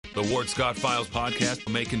The Ward Scott Files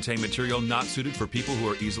podcast may contain material not suited for people who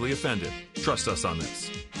are easily offended. Trust us on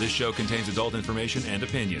this. This show contains adult information and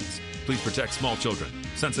opinions. Please protect small children,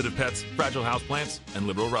 sensitive pets, fragile houseplants, and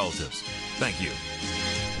liberal relatives. Thank you.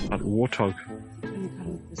 A warthog.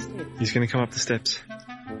 He's going to come up the steps.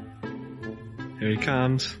 Here he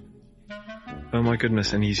comes. Oh my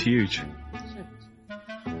goodness, and he's huge.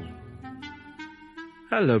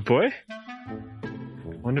 Hello, boy.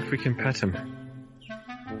 Wonder if we can pet him.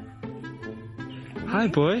 Hi,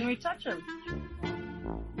 boy. Can we touch him?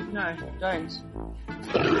 No, don't.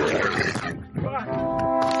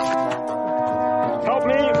 Help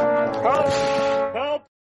me! Help!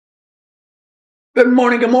 Good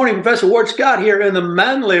morning, Professor Ward Scott here in the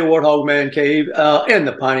manly Warthog Man Cave in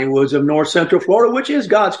the piney woods of north central Florida, which is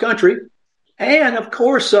God's country. And, of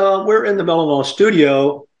course, we're in the Mellon Law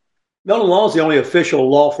studio. Mellon Law is the only official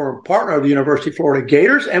law firm partner of the University of Florida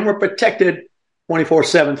Gators, and we're protected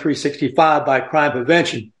 24/7, 365 by crime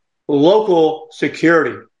prevention, local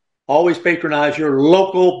security. Always patronize your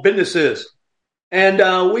local businesses. And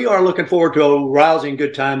we are looking forward to a rousing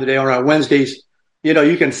good time today on our Wednesdays. You know,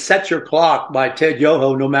 you can set your clock by Ted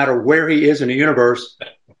Yoho no matter where he is in the universe.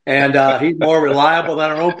 And he's more reliable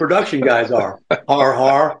than our own production guys are.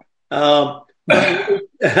 Har. Let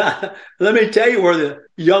me tell you where the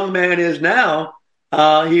young man is now.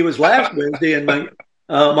 He was last Wednesday in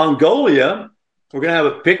Mongolia. We're going to have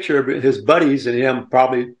a picture of his buddies and him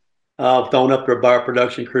probably thrown up there by our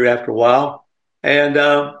production crew after a while. And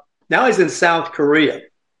now he's in South Korea.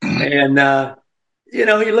 And, you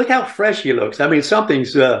know, look how fresh he looks. I mean,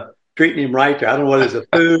 something's treating him right there. I don't know whether it's the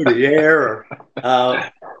food, the air,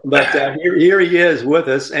 but here he is with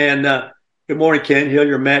us. And good morning, Ken Hill.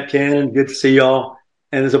 You're Matt Cannon. Good to see y'all.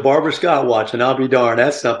 And there's a Barbara Scott watching. I'll be darned.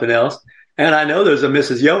 That's something else. And I know there's a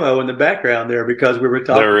Mrs. Yoho in the background there because we were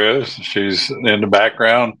talking. There is. She's in the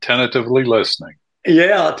background, tentatively listening.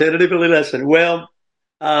 Yeah, tentatively listening. Well,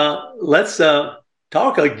 let's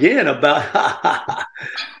talk again about.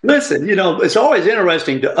 Listen, you know, it's always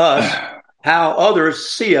interesting to us how others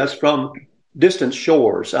see us from distant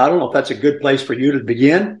shores. I don't know if that's a good place for you to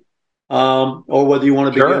begin, or whether you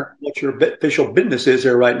want to begin what your official business is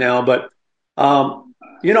there right now. But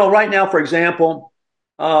you know, right now, for example.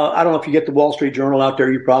 I don't know if you get the Wall Street Journal out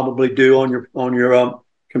there. You probably do on your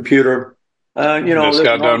computer. You know, just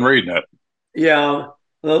got done reading it. Yeah,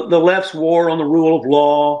 the left's war on the rule of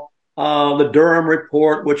law, the Durham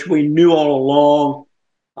report, which we knew all along.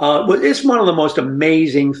 But it's one of the most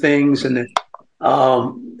amazing things in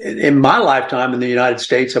my lifetime in the United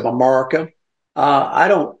States of America. I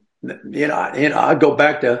don't, you know, I go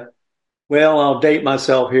back to, well, I'll date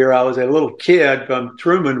myself here. I was a little kid when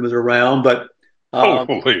Truman was around, but.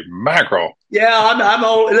 Holy mackerel. Yeah, I'm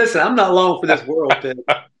old. Listen, I'm not long for this world.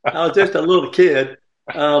 I was just a little kid.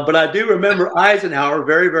 But I do remember Eisenhower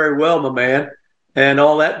very, very well, my man, and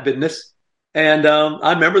all that business. And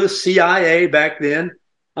I remember the CIA back then.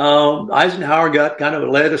 Eisenhower got kind of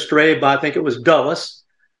led astray by, I think it was Dulles,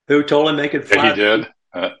 who told him they could fly,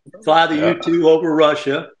 fly the U-2 over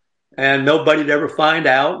Russia, and nobody'd ever find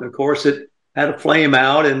out. And, of course, it had a flame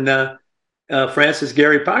out, and Francis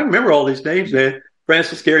Gary Powers. I remember all these names, man.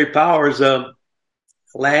 Francis Gary Powers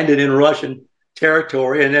landed in Russian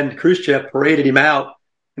territory, and then Khrushchev paraded him out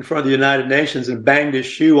in front of the United Nations and banged his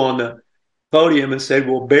shoe on the podium and said,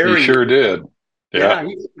 "We'll bury you." He sure did. Yeah.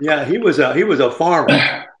 He was a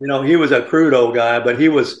farmer. You know, he was a crude old guy, but he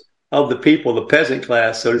was of the people, the peasant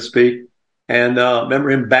class, so to speak. And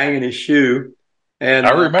remember him banging his shoe. And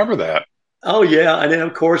I remember that. Oh yeah, and then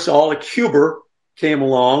of course all the Cuba came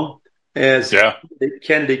along. As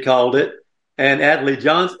Kennedy called it, and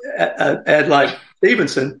Adlai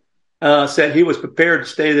Stevenson said he was prepared to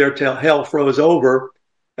stay there till hell froze over,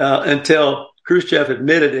 until Khrushchev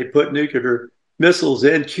admitted they put nuclear missiles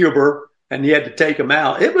in Cuba and he had to take them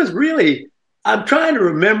out. It was really, I'm trying to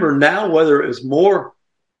remember now whether it was more,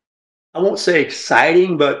 I won't say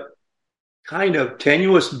exciting, but kind of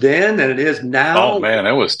tenuous then than it is now. Oh man,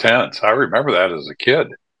 it was tense. I remember that as a kid.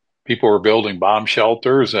 People were building bomb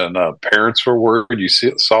shelters, and parents were worried. You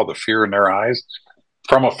saw the fear in their eyes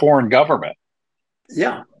from a foreign government.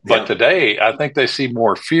 Yeah. But today, I think they see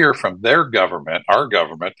more fear from their government, our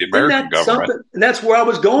government, the American government. That's where I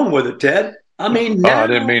was going with it, Ted. I mean, now, I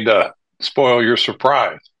didn't mean to spoil your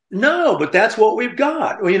surprise. No, but that's what we've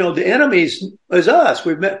got. Well, you know, the enemy is us.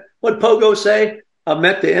 We've met, what Pogo say? I've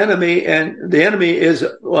met the enemy, and the enemy is,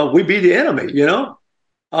 well, we be the enemy, you know?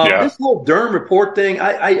 This whole Durham report thing,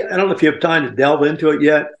 I don't know if you have time to delve into it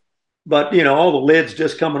yet, but, you know, all the lid's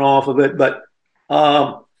just coming off of it. But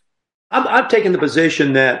I've taken the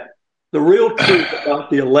position that the real truth about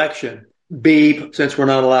the election beep, since we're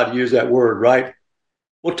not allowed to use that word, right,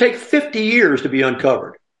 will take 50 years to be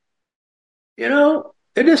uncovered.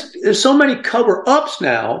 There's so many cover-ups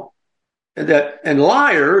now and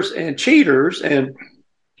liars and cheaters, and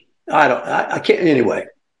I can't anyway.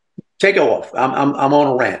 Take it off. I'm on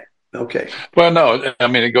a rant. Okay. Well, no, I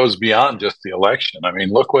mean, it goes beyond just the election. I mean,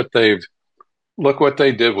 look what they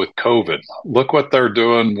did with COVID. Look what they're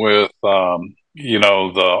doing with, the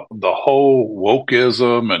whole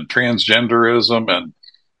wokeism and transgenderism.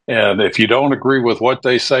 And if you don't agree with what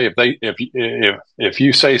they say, if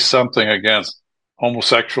you say something against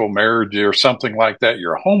homosexual marriage or something like that,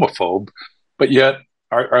 you're a homophobe. But yet,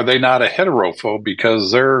 are they not a heterophobe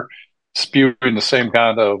because they're spewing the same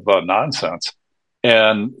kind of nonsense?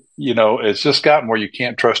 And, it's just gotten where you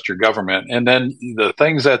can't trust your government. And then the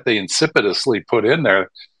things that they insipidly put in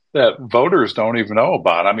there that voters don't even know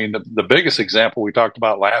about. I mean, the biggest example we talked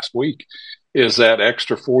about last week is that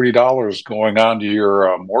extra $40 going onto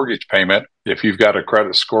your mortgage payment if you've got a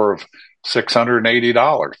credit score of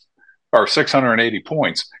 $680 or 680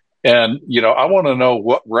 points. And, I want to know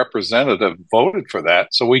what representative voted for that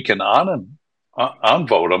so we can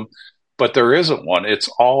unvote them. But there isn't one. It's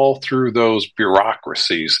all through those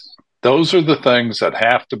bureaucracies. Those are the things that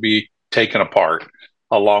have to be taken apart,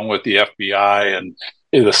 along with the FBI. And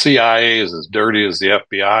the CIA is as dirty as the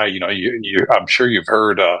FBI. I'm sure you've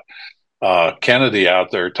heard Kennedy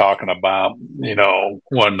out there talking about,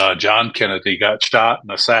 when John Kennedy got shot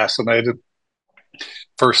and assassinated.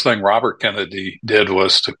 First thing Robert Kennedy did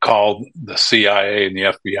was to call the CIA and the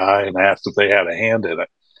FBI and ask if they had a hand in it.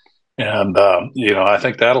 And, I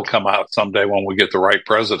think that'll come out someday when we get the right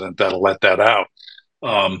president that'll let that out.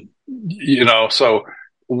 So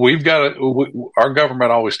we've got our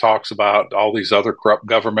government always talks about all these other corrupt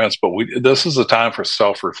governments, but this is a time for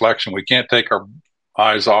self-reflection. We can't take our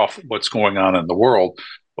eyes off what's going on in the world,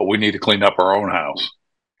 but we need to clean up our own house.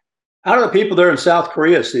 How do the people there in South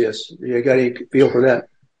Korea see us? You got any feel for that?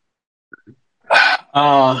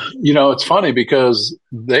 It's funny because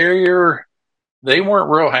they weren't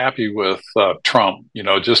real happy with Trump,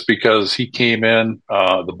 just because he came in,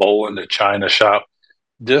 the bowl in the China shop,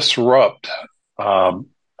 disrupt an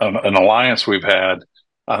alliance we've had,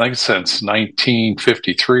 I think, since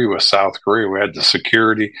 1953 with South Korea. We had the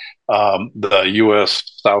security, the U.S.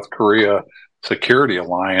 South Korea security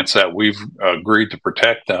alliance that we've agreed to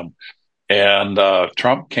protect them. And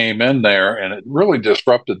Trump came in there and it really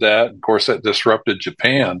disrupted that. Of course, that disrupted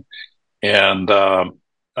Japan. And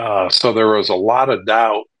so there was a lot of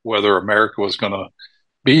doubt whether America was going to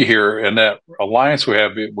be here. And that alliance we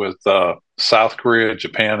have with South Korea,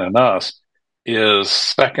 Japan, and us is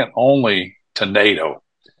second only to NATO,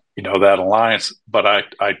 that alliance. But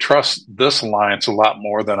I trust this alliance a lot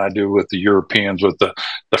more than I do with the Europeans, with the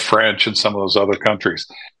French and some of those other countries.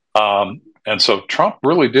 And so Trump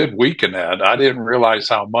really did weaken that. I didn't realize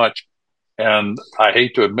how much. And I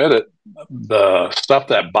hate to admit it, the stuff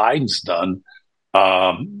that Biden's done,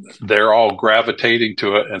 they're all gravitating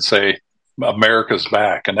to it and say, America's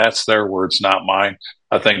back. And that's their words, not mine.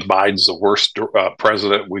 I think Biden's the worst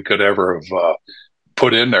president we could ever have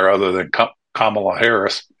put in there other than Kamala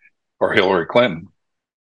Harris or Hillary Clinton.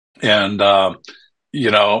 And, but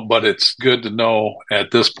it's good to know at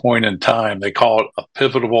this point in time, they call it a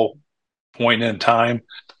pivotal point in time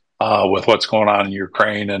with what's going on in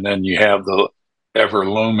Ukraine. And then you have the ever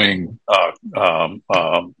looming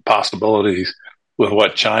possibilities with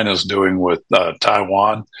what China's doing with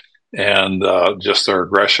Taiwan and just their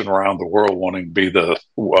aggression around the world, wanting to be the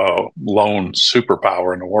lone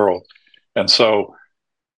superpower in the world. And so,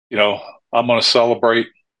 I'm going to celebrate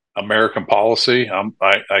American policy.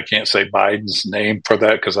 I can't say Biden's name for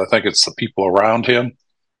that because I think it's the people around him.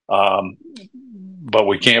 But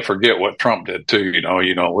we can't forget what Trump did too.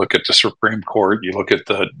 Look at the Supreme Court, you look at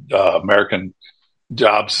the American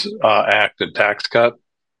Jobs Act and tax cut,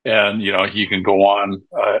 and you can go on.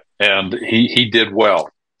 And he did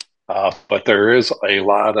well, but there is a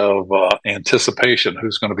lot of anticipation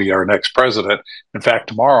who's going to be our next president. In fact,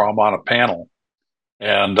 tomorrow I'm on a panel,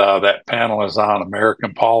 and that panel is on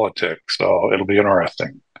American politics, so it'll be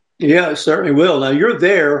interesting. Yeah, it certainly will. Now you're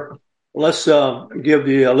there. Let's give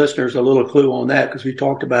the listeners a little clue on that because we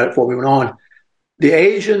talked about it before we went on. The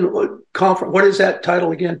Asian Conference, what is that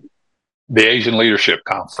title again? The Asian Leadership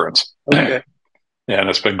Conference. Okay. And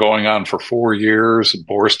it's been going on for 4 years.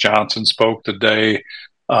 Boris Johnson spoke today.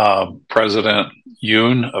 President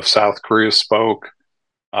Yoon of South Korea spoke.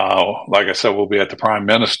 Like I said, we'll be at the Prime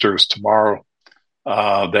Minister's tomorrow.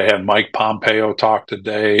 They had Mike Pompeo talk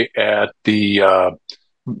today at the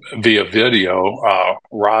via video.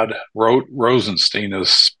 Rod Rosenstein is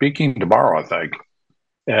speaking tomorrow, I think.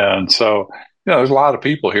 And so, there's a lot of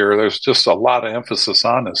people here. There's just a lot of emphasis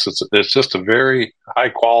on this. It's just a very high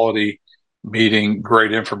quality meeting,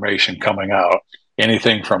 great information coming out.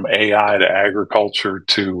 Anything from AI to agriculture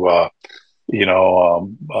to, the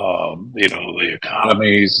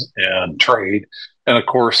economies and trade. And of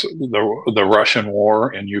course, the Russian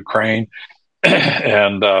war in Ukraine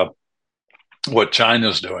and what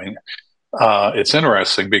China's doing. It's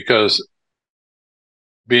interesting because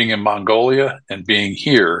being in Mongolia and being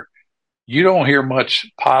here, you don't hear much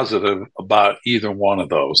positive about either one of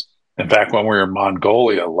those. In fact, when we were in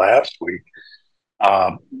Mongolia last week,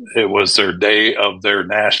 it was their day of their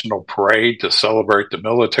national parade to celebrate the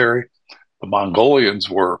military. The Mongolians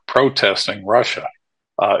were protesting Russia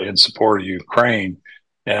in support of Ukraine.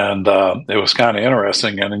 And it was kind of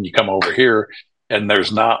interesting. And then you come over here, and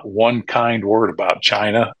there's not one kind word about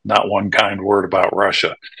China, not one kind word about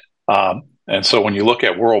Russia. And so when you look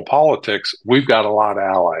at world politics, we've got a lot of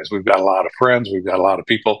allies. We've got a lot of friends. We've got a lot of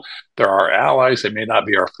people. There are allies. They may not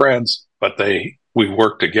be our friends, but we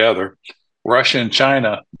work together. Russia and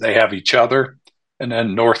China, they have each other. And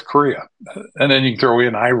then North Korea. And then you can throw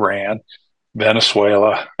in Iran,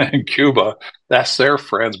 Venezuela, and Cuba. That's their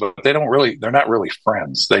friends, but they're not really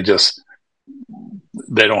friends. They don't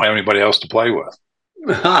have anybody else to play with.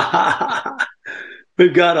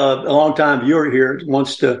 We've got a long-time viewer here who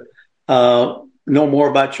wants to know more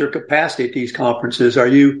about your capacity at these conferences. Are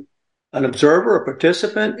you an observer, a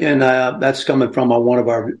participant? And that's coming from one of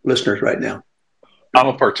our listeners right now. I'm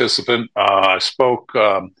a participant. I spoke,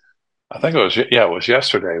 I think it was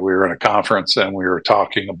yesterday. We were in a conference and we were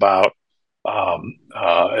talking about,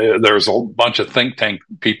 there's a bunch of think tank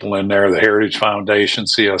people in there, the Heritage Foundation,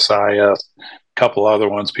 CSIS, a couple other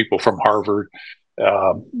ones, people from Harvard.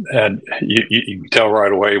 And you can tell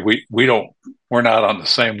right away, we're not on the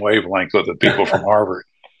same wavelength with the people from Harvard.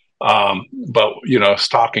 But,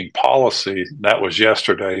 talking policy, that was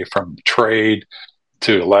yesterday, from trade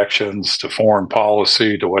to elections to foreign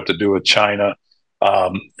policy to what to do with China.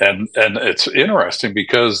 And it's interesting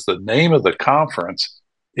because the name of the conference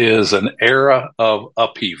is An Era of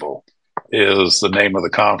Upheaval is the name of the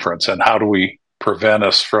conference. And how do we prevent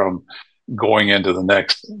us from going into the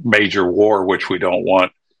next major war, which we don't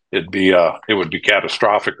want? It would be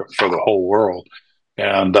catastrophic for the whole world.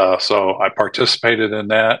 And so I participated in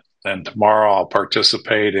that. And tomorrow I'll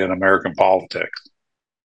participate in American politics.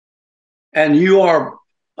 And you are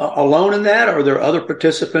alone in that, or are there other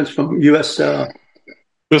participants from U.S.?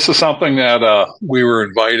 This is something that we were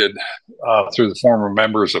invited through the former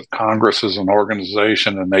members of Congress as an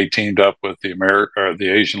organization, and they teamed up with the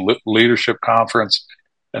Asian Leadership Conference.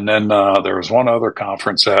 And then there was one other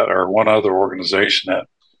one other organization that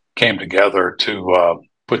came together to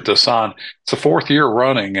put this on. It's the fourth year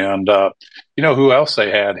running, and who else they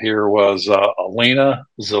had here was Alina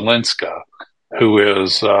Zelenska, who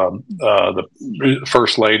is the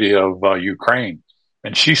First Lady of Ukraine.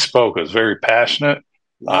 And she spoke, was very passionate.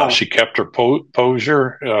 Wow. She kept her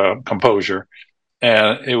composure,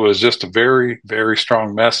 and it was just a very, very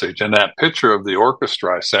strong message. And that picture of the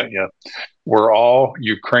orchestra I sent you were all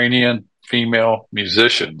Ukrainian female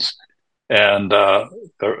musicians. And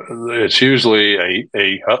it's usually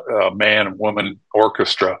a man and woman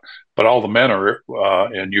orchestra, but all the men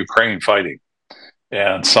are in Ukraine fighting.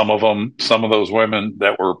 And some of those women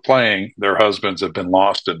that were playing, their husbands have been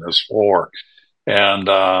lost in this war. And,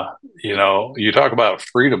 you talk about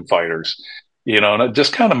freedom fighters, and it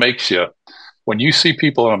just kind of makes you, when you see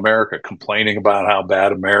people in America complaining about how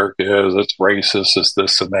bad America is, it's racist, it's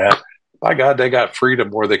this and that. By God, they got freedom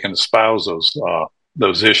where they can espouse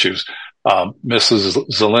those issues. Mrs.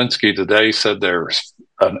 Zelensky today said there's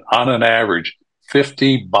on an average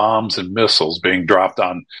 50 bombs and missiles being dropped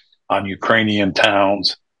on Ukrainian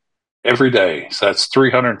towns every day. So that's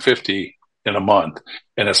 350 in a month,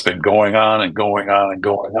 and it's been going on and going on and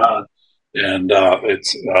going on. And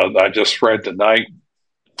I just read tonight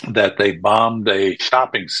that they bombed a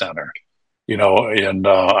shopping center, and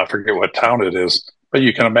I forget what town it is, but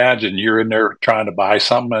you can imagine you're in there trying to buy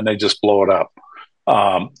something and they just blow it up.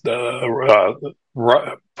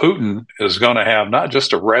 Putin is going to have not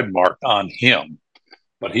just a red mark on him,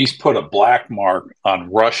 but he's put a black mark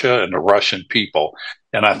on Russia and the Russian people.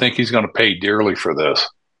 And I think he's going to pay dearly for this.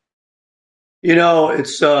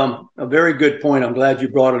 It's a very good point. I'm glad you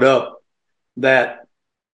brought it up.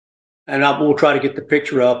 We'll try to get the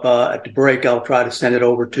picture up at the break. I'll try to send it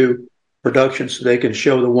over to production so they can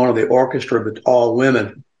show the one of the orchestra, but all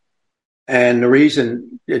women. And the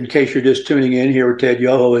reason, in case you're just tuning in here, Ted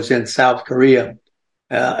Yoho is in South Korea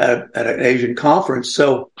at an Asian conference.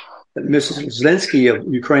 So Mrs. Zelensky of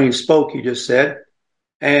Ukraine spoke, he just said.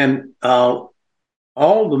 And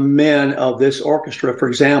all the men of this orchestra, for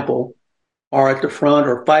example, are at the front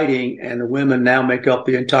or fighting, and the women now make up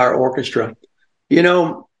the entire orchestra. You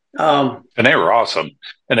know, And they were awesome,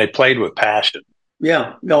 and they played with passion.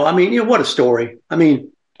 yeah, no, I mean, what a story. It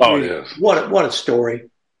is. What a story.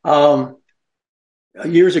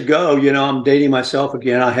 Years ago, I'm dating myself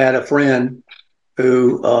again. I had a friend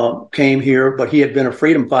who came here, but he had been a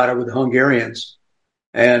freedom fighter with the Hungarians,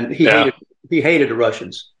 and he hated the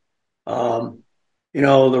Russians. The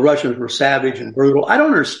Russians were savage and brutal. I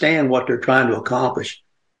don't understand what they're trying to accomplish.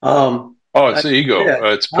 It's ego.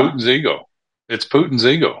 It's Putin's ego. It's Putin's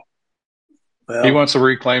ego. Well, he wants to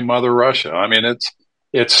reclaim Mother Russia. I mean,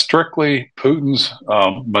 it's strictly Putin's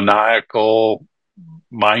maniacal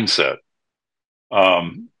mindset.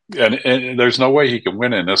 And there's no way he can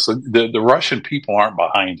win in this. The Russian people aren't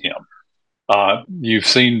behind him. You've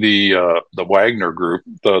seen the Wagner group,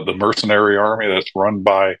 the mercenary army that's run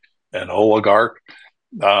by an oligarch.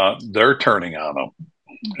 They're turning on him,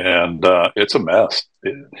 and it's a mess.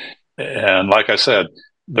 And like I said,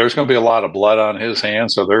 there's going to be a lot of blood on his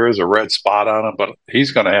hands, so there is a red spot on him, but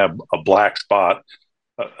he's going to have a black spot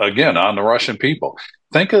again on the Russian people.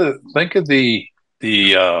 Think of the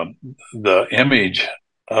image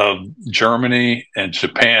of Germany and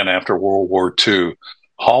Japan after World War II.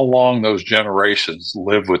 How long those generations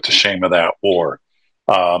lived with the shame of that war.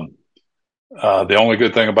 The only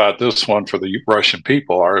good thing about this one for the Russian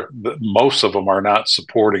people are that most of them are not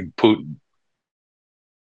supporting Putin.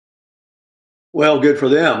 Well, good for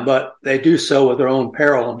them, but they do so at their own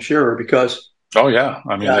peril, I'm sure, because. Oh, yeah.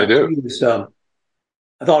 I mean, they do.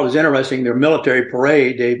 I thought it was interesting. Their military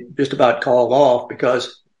parade, they just about called off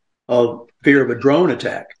because of fear of a drone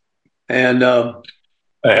attack. And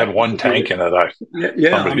they had one tank in it. I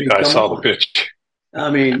saw the picture. I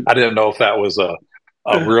mean, I didn't know if that was a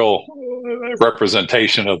real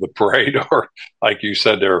representation of the parade, or like you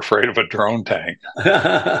said, they're afraid of a drone tank.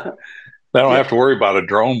 They don't have to worry about a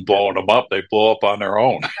drone blowing them up. They blow up on their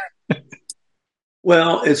own.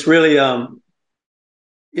 Well, it's really,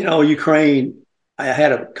 Ukraine. I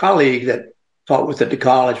had a colleague that taught with at the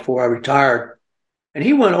college before I retired, and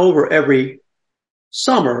he went over every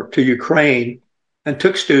summer to Ukraine and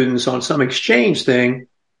took students on some exchange thing.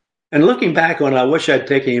 And looking back on it, I wish I'd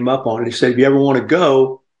taken him up on it. He said, if you ever want to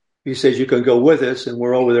go, he says, you can go with us. And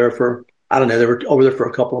we're over there for, I don't know, they were over there for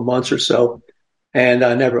a couple of months or so. And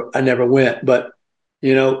I never went, but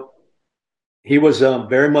he was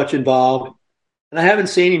very much involved, and I haven't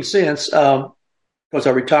seen him since because I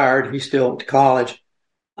retired. He's still at college.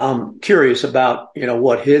 I'm curious about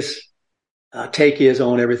what his take is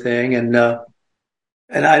on everything, and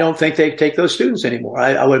I don't think they take those students anymore.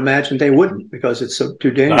 I would imagine they wouldn't because it's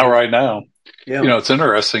too dangerous. Not right now. Yeah. It's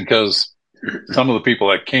interesting because some of the people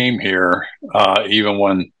that came here, even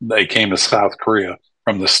when they came to South Korea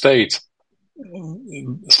from the States.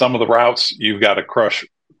 Some of the routes you've got to cross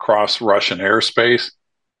Russian airspace,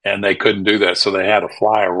 and they couldn't do that. So they had to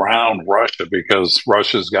fly around Russia because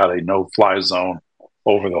Russia's got a no-fly zone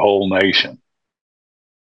over the whole nation.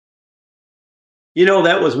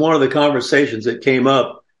 That was one of the conversations that came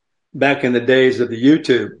up back in the days of the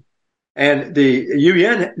YouTube. And the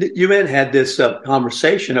UN had this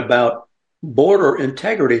conversation about border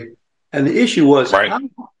integrity. And the issue was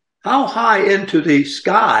how high into the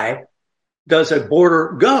sky does a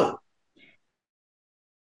border go?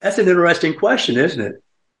 That's an interesting question, isn't it?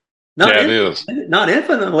 It is. Not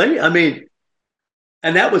infinitely. I mean,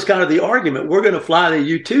 and that was kind of the argument. We're going to fly the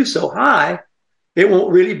U-2 so high, it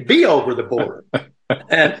won't really be over the border.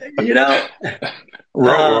 And, they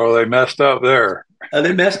messed up there.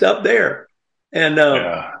 They messed up there. And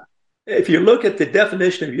if you look at the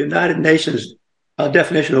definition of United Nations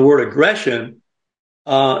definition of the word aggression,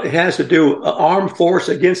 it has to do with armed force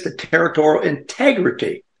against the territorial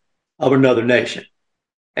integrity of another nation.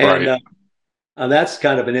 And that's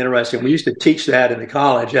kind of an interesting. We used to teach that in the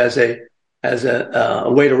college as a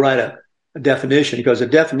way to write a definition, because a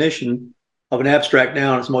definition of an abstract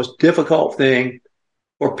noun is the most difficult thing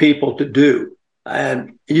for people to do.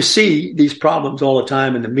 And you see these problems all the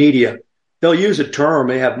time in the media. They'll use a term,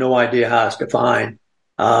 they have no idea how it's defined.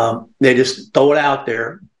 They just throw it out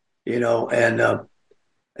there, and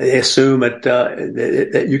they assume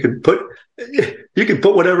that you can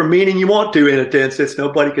put whatever meaning you want to in it, since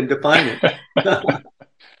nobody can define it.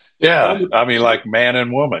 Yeah, I mean, like man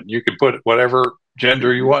and woman, you can put whatever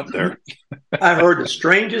gender you want there. I heard the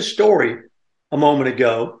strangest story a moment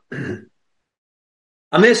ago.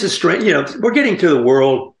 I mean, this is strange. We're getting to the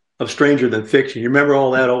world of Stranger Than Fiction. You remember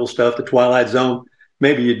all that old stuff, the Twilight Zone?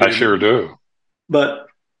 Maybe you do. I sure do. But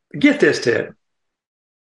get this, Ted.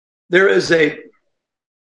 There is a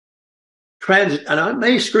and I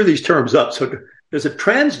may screw these terms up. So there's a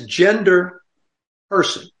transgender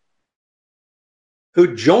person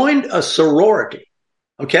who joined a sorority,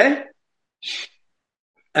 okay?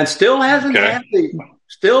 And still hasn't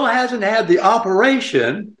had the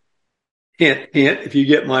operation, hint, if you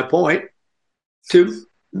get my point, to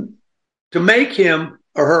make him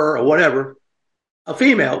or her or whatever a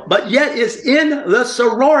female, but yet is in the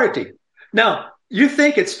sorority. Now, you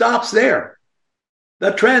think it stops there.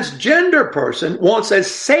 The transgender person wants a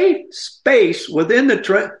safe space within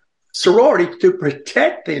the sorority to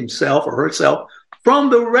protect himself or herself from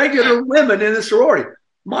the regular women in the sorority.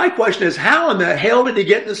 My question is, how in the hell did he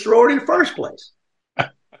get in the sorority in the first place?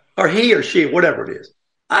 Or he or she, whatever it is.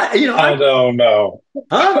 I don't know.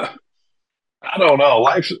 Huh? I don't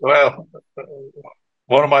know.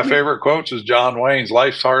 One of my favorite quotes is John Wayne's,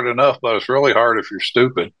 "Life's hard enough, but it's really hard if you're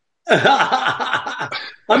stupid." I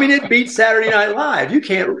mean, it beats Saturday Night Live. You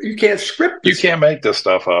can't script this. You can't make this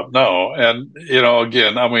stuff up. No. And,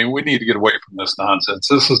 again, I mean, we need to get away from this nonsense.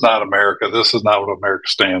 This is not America. This is not what America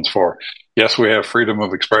stands for. Yes, we have freedom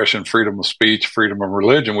of expression, freedom of speech, freedom of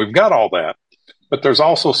religion. We've got all that. But there's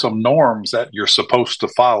also some norms that you're supposed to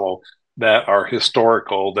follow that are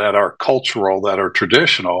historical, that are cultural, that are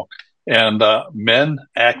traditional. And men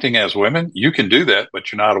acting as women, you can do that,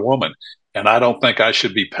 but you're not a woman. And I don't think I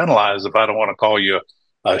should be penalized if I don't want to call you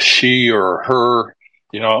a she or a her.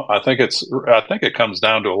 I think it comes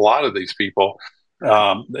down to a lot of these people.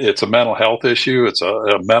 It's a mental health issue. It's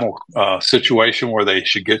a mental situation where they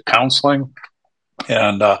should get counseling.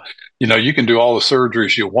 And, you can do all the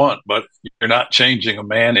surgeries you want, but you're not changing a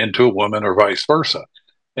man into a woman or vice versa.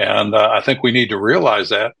 And I think we need to realize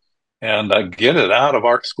that and get it out of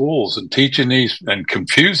our schools and teaching these and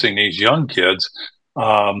confusing these young kids.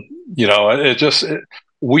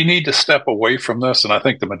 We need to step away from this. And I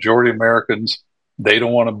think the majority of Americans, they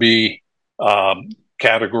don't want to be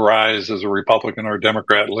categorized as a Republican or a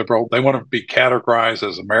Democrat, liberal. They want to be categorized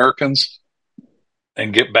as Americans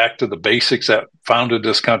and get back to the basics that founded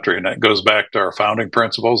this country. And that goes back to our founding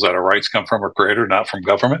principles that our rights come from our creator, not from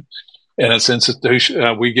government. And it's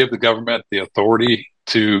institution. We give the government the authority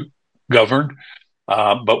to govern,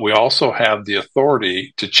 but we also have the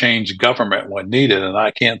authority to change government when needed. And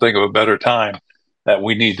I can't think of a better time that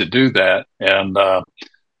we need to do that. And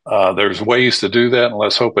there's ways to do that. And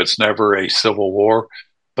let's hope it's never a civil war,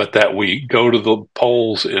 but that we go to the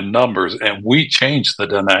polls in numbers and we change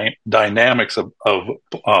the dynamics of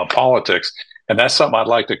politics. And that's something I'd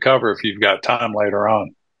like to cover if you've got time later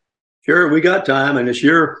on. Sure, we got time, and it's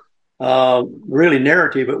your really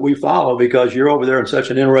narrative that we follow because you're over there in such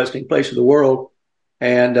an interesting place of the world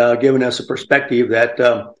and giving us a perspective that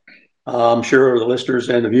I'm sure the listeners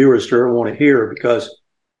and the viewers sure want to hear because,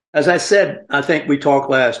 as I said, I think we talked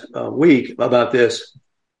last week about this.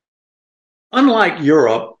 Unlike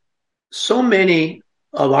Europe, so many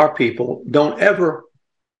of our people don't ever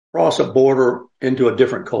cross a border into a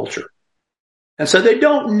different culture. And so they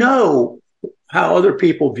don't know how other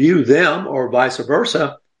people view them or vice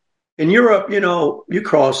versa. In Europe, you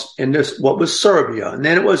cross in what was Serbia, and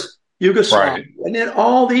then it was Yugoslavia, right. And then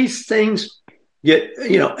all these things get,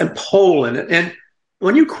 and Poland. And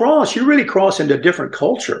when you cross, you really cross into a different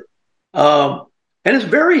culture. And it's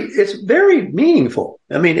very meaningful.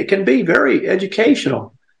 I mean, it can be very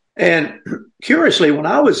educational. And curiously, when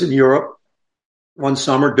I was in Europe one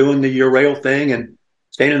summer doing the Eurail thing and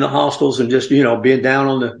staying in the hostels and just, being down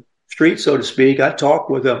on the street, so to speak, I talked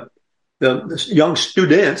with the young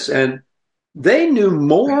students, and they knew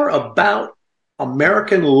more about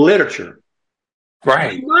American literature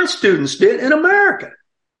than my students did in America.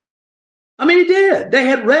 I mean, they did. They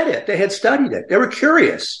had read it. They had studied it. They were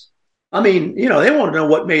curious. I mean, they want to know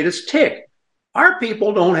what made us tick. Our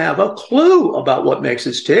people don't have a clue about what makes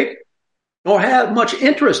us tick, nor have much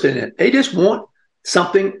interest in it. They just want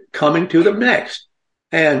something coming to them next.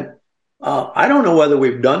 And I don't know whether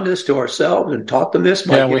we've done this to ourselves and taught them this.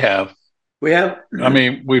 Yeah, we have. We have? I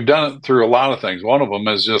mean, we've done it through a lot of things. One of them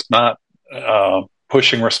is just not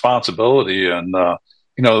pushing responsibility and,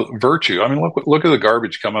 virtue. I mean, look at the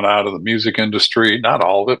garbage coming out of the music industry. Not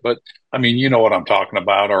all of it, but I mean, you know what I'm talking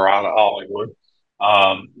about, or out of Hollywood.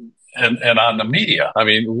 And on the media. I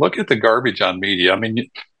mean, look at the garbage on media. I mean,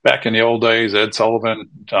 back in the old days, Ed Sullivan,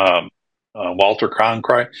 Walter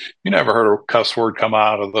Cronkite, you never heard a cuss word come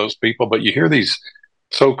out of those people, but you hear these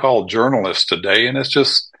so-called journalists today, and it's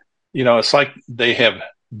just, it's like they have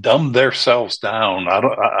dumbed themselves down. I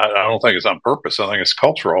don't think it's on purpose. I think it's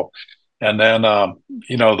cultural. And then,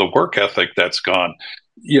 the work ethic that's gone.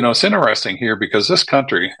 It's interesting here because this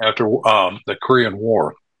country, after the Korean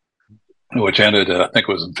War, which ended, I think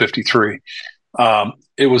it was in 1953,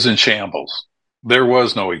 It was in shambles. There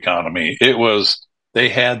was no economy. They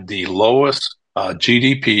had the lowest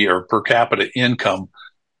GDP or per capita income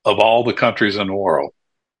of all the countries in the world.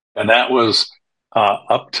 And that was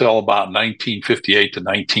up till about 1958 to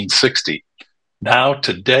 1960. Now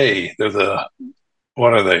today, they're the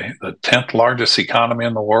 10th largest economy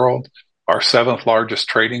in the world, our 7th largest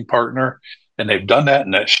trading partner. And they've done that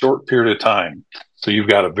in that short period of time. So you've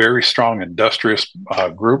got a very strong industrious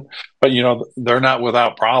group, but they're not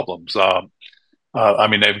without problems.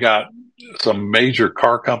 They've got some major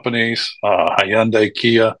car companies, Hyundai,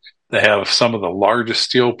 Kia. They have some of the largest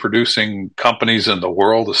steel producing companies in the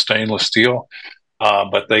world of stainless steel,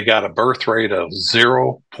 but they got a birth rate of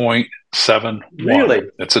 0.71. Really?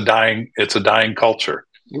 It's a dying culture.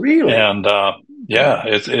 Really? And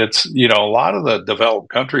it's a lot of the developed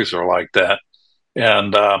countries are like that.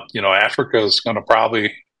 And, Africa is going to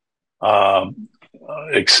probably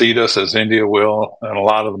exceed us, as India will, and a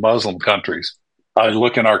lot of the Muslim countries. I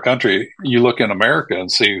look in our country, you look in America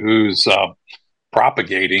and see who's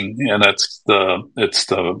propagating, and it's the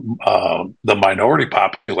minority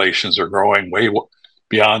populations are growing way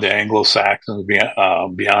beyond the Anglo-Saxons,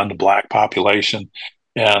 beyond the black population,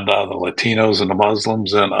 and the Latinos and the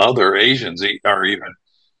Muslims and other Asians are even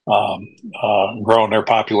growing their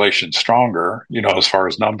population stronger, as far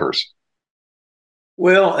as numbers.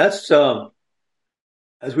 Well, that's,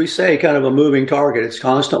 as we say, kind of a moving target. It's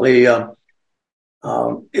constantly,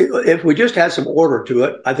 if we just had some order to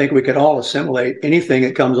it, I think we could all assimilate anything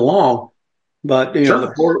that comes along. But, Sure.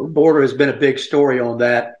 The border has been a big story on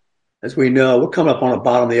that. As we know, we're coming up on the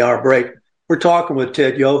bottom of the hour break. We're talking with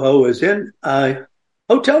Ted Yoho, who is in a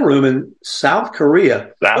hotel room in South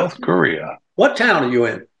Korea. South Korea. What town are you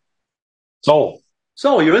in? Seoul.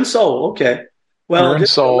 Seoul. You're in Seoul. Okay. Well, We're in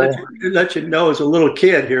just Seoul. to let you know, as a little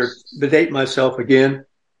kid here, to date myself again,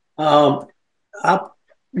 I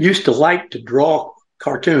used to like to draw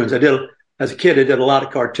cartoons. As a kid, I did a lot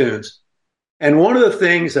of cartoons. And one of the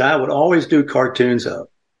things that I would always do cartoons of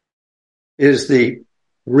is the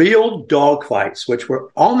real dog fights, which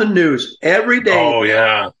were on the news every day. Oh,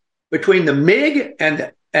 yeah. Between the MiG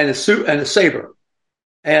and the Saber.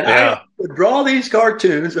 And I would draw these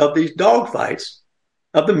cartoons of these dog fights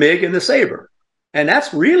of the MiG and the Saber. And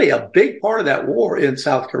that's really a big part of that war in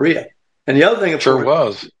South Korea. And the other thing, of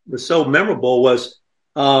course, was so memorable was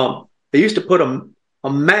they used to put a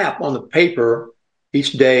map on the paper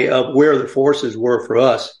each day of where the forces were for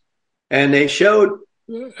us. And they showed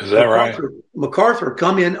MacArthur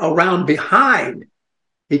come in around behind.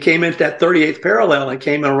 He came into that 38th parallel and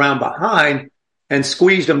came around behind and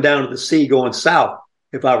squeezed them down to the sea going south,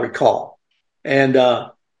 if I recall. And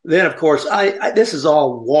then, of course, this is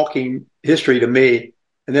all walking history to me.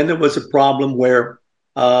 And then there was a problem where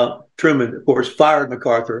Truman, of course, fired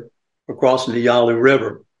MacArthur for crossing the Yalu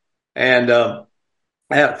River. And I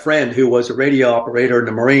had a friend who was a radio operator in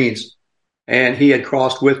the Marines, and he had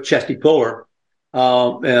crossed with Chesty Puller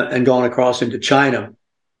and gone across into China.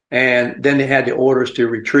 And then they had the orders to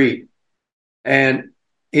retreat. And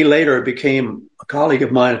he later became a colleague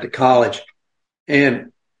of mine at the college.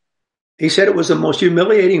 And he said it was the most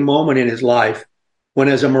humiliating moment in his life when,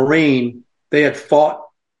 as a Marine, they had fought.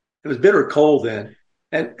 It was bitter cold then.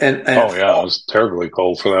 And it was terribly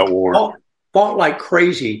cold for that war. Fought like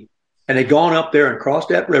crazy. And they'd gone up there and crossed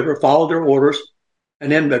that river, followed their orders,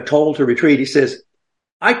 and then they're told to retreat. He says,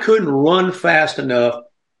 I couldn't run fast enough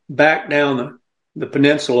back down the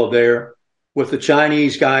peninsula there with the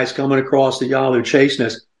Chinese guys coming across the Yalu chasing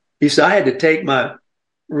us. He said, I had to take my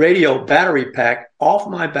radio battery pack off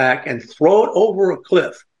my back and throw it over a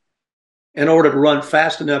cliff in order to run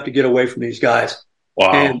fast enough to get away from these guys.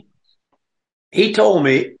 Wow. And he told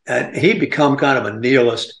me he'd become kind of a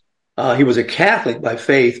nihilist. He was a Catholic by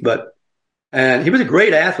faith, and he was a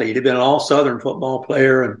great athlete. He'd been an all-Southern football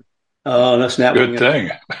player, and that's not good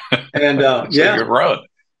thing. And a good run.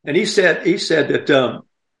 And he said that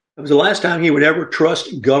it was the last time he would ever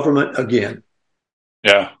trust government again.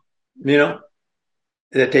 Yeah,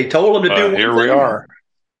 that they told him to do. Here we are.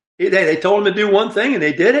 They told him to do one thing, and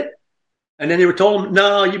they did it. And then they were told,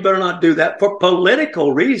 "No, you better not do that for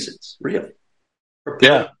political reasons." Really?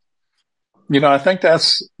 Yeah. I think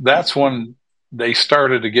that's when they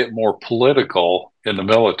started to get more political in the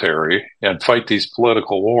military and fight these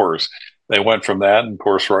political wars. They went from that, and of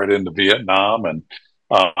course, right into Vietnam, and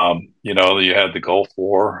you had the Gulf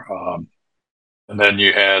War, and then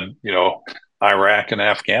you had Iraq and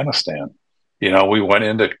Afghanistan. We went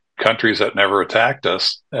into countries that never attacked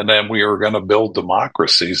us, and then we were going to build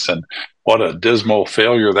democracies, and what a dismal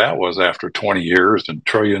failure that was after 20 years and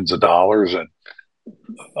trillions of dollars and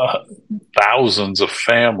thousands of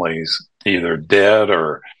families either dead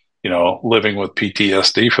or, living with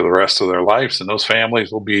PTSD for the rest of their lives. And those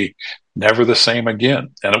families will be never the same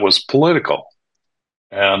again. And it was political.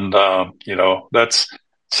 And, that's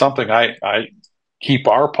something I keep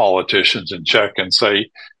our politicians in check and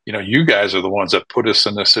say, you guys are the ones that put us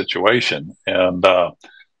in this situation. And,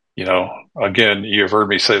 again, you've heard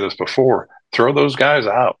me say this before, throw those guys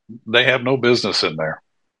out. They have no business in there.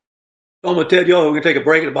 I'm with Ted Yoho. We're going to take a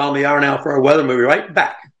break at the bottom of the hour now for our weather. We'll be right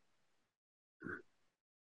back.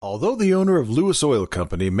 Although the owner of Lewis Oil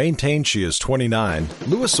Company maintains she is 29,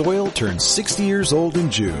 Lewis Oil turns 60 years old in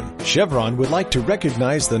June. Chevron would like to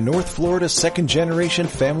recognize the North Florida second-generation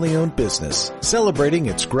family-owned business, celebrating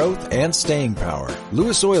its growth and staying power.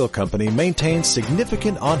 Lewis Oil Company maintains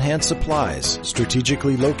significant on-hand supplies,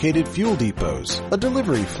 strategically located fuel depots, a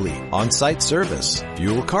delivery fleet, on-site service,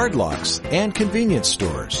 fuel card locks, and convenience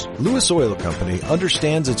stores. Lewis Oil Company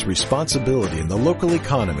understands its responsibility in the local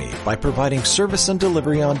economy by providing service and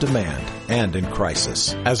delivery on demand and in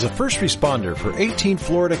crisis. As a first responder for 18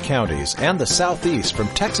 Florida counties and the Southeast from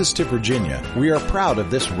Texas to Virginia, we are proud of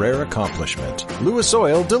this rare accomplishment. Lewis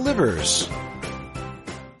Oil delivers.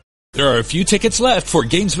 There are a few tickets left for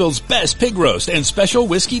Gainesville's best pig roast and special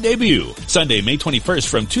whiskey debut. Sunday, May 21st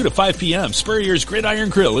from 2 to 5 p.m., Spurrier's Gridiron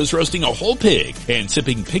Grill is roasting a whole pig and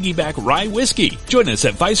sipping Piggyback Rye Whiskey. Join us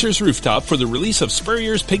at Vicer's Rooftop for the release of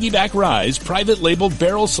Spurrier's Piggyback Rye's private labeled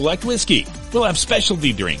barrel select whiskey. We'll have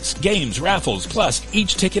specialty drinks, games, raffles, plus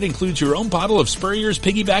each ticket includes your own bottle of Spurrier's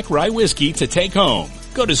Piggyback Rye Whiskey to take home.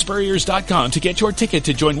 Go to Spurriers.com to get your ticket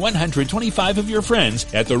to join 125 of your friends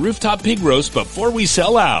at the Rooftop Pig Roast before we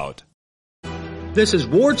sell out. This is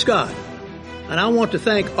Ward Scott, and I want to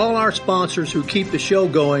thank all our sponsors who keep the show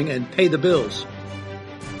going and pay the bills.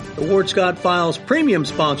 The Ward Scott Files premium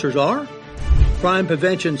sponsors are Crime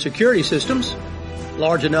Prevention Security Systems,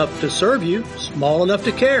 large enough to serve you, small enough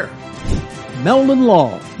to care. Meldon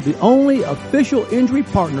Law, the only official injury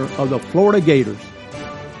partner of the Florida Gators.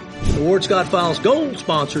 The Ward Scott Files Gold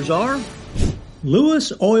sponsors are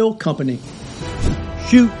Lewis Oil Company,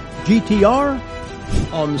 Shoot GTR,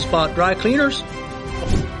 On the Spot Dry Cleaners,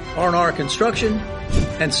 R&R Construction,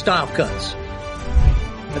 and Style Cuts.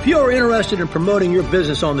 If you are interested in promoting your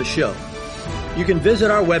business on the show, you can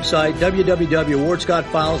visit our website,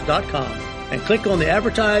 www.wardscottfiles.com, and click on the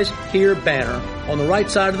Advertise Here banner on the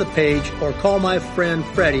right side of the page, or call my friend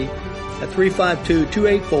Freddie at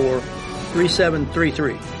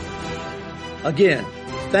 352-284-3733. Again,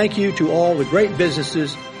 thank you to all the great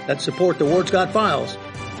businesses that support the Ward Scott Files.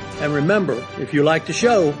 And remember, if you like the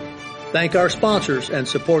show, thank our sponsors and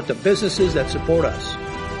support the businesses that support us.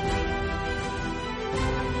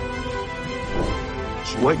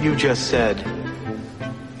 What you just said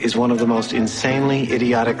is one of the most insanely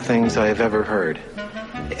idiotic things I have ever heard.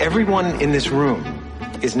 Everyone in this room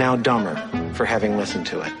is now dumber for having listened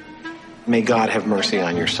to it. May God have mercy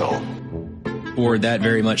on your soul. Ward, that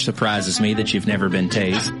very much surprises me that you've never been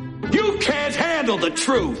tased. You can't handle the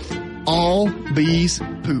truth! All bees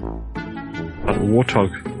poop. A warthog.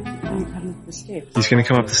 He's going to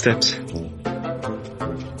come up the steps.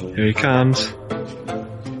 Here he comes.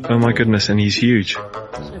 Oh my goodness, and he's huge.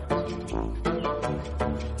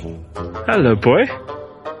 Hello, boy.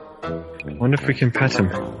 I wonder if we can pet him.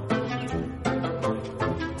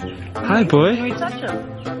 Hi, boy. Can we touch him?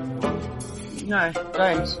 No,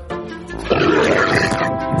 don't.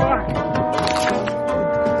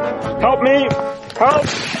 Help me! Help!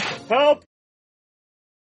 Help!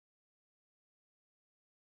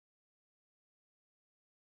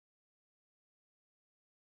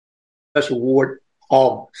 Special Ward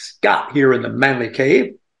Hall Scott here in the Manly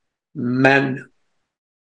Cave. Manly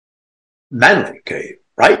Cave,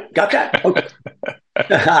 right? Got that? Okay.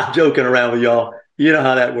 I'm joking around with y'all. You know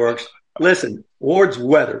how that works. Listen, Ward's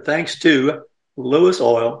weather, thanks to Lewis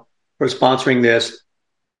Oil for sponsoring this.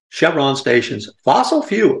 Chevron stations, fossil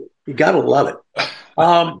fuel. You got to love it.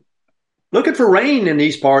 Looking for rain in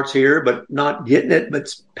these parts here, but not getting it, but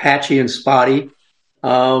it's patchy and spotty.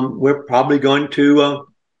 We're probably going to,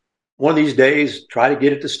 one of these days, try to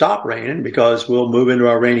get it to stop raining because we'll move into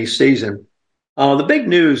our rainy season. The big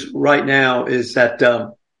news right now is that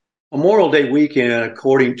Memorial Day weekend,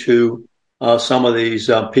 according to some of these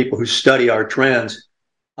people who study our trends,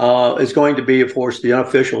 is going to be, of course, the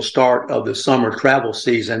unofficial start of the summer travel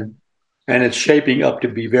season, and it's shaping up to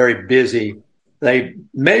be very busy. They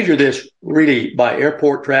measure this really by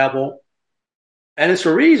airport travel, and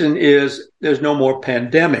the reason is there's no more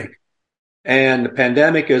pandemic, and the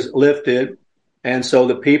pandemic is lifted, and so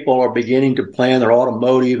the people are beginning to plan their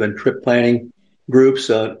automotive and trip planning groups.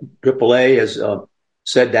 AAA has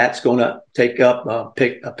said that's going to pick up,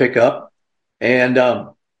 and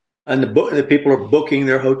and the people are booking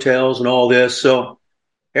their hotels and all this. So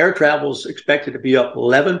air travel is expected to be up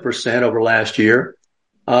 11% over last year.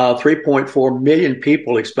 3.4 million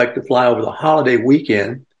people expect to fly over the holiday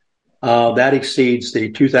weekend. That exceeds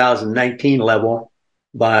the 2019 level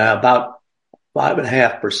by about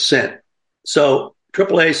 5.5%. So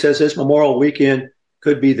AAA says this Memorial weekend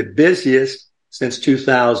could be the busiest since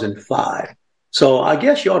 2005. So I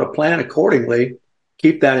guess you ought to plan accordingly.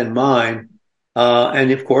 Keep that in mind.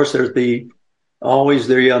 And of course, there's always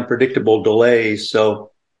the unpredictable delays.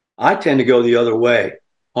 So I tend to go the other way.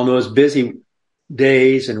 On those busy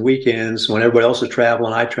days and weekends when everybody else is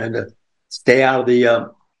traveling, I tend to stay out of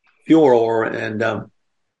the furor and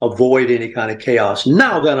avoid any kind of chaos.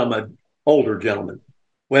 Now that I'm an older gentleman.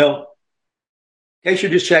 Well, in case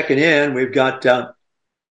you're just checking in, we've got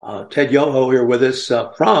Ted Yoho here with us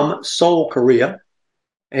from Seoul, Korea.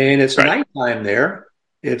 And it's nighttime there.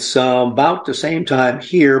 It's about the same time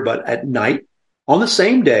here, but at night on the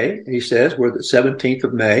same day, he says, we're the 17th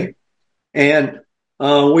of May. And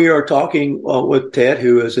we are talking with Ted,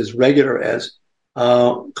 who is as regular as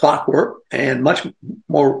clockwork and much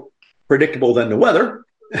more predictable than the weather.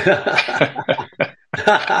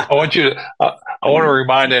 I want to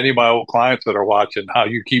remind any of my old clients that are watching how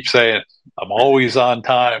you keep saying, I'm always on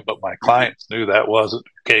time, but my clients knew that wasn't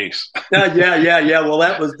the case. Yeah. Well,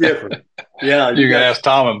 that was different. Yeah. You can ask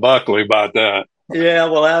Tom and Buckley about that. Yeah.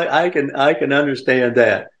 Well, I can understand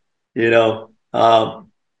that,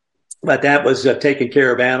 but that was taking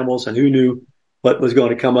care of animals, and who knew what was going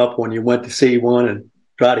to come up when you went to see one and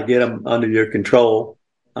try to get them under your control.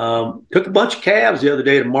 Took a bunch of calves the other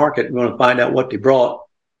day to market. I'm going to find out what they brought.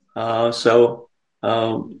 So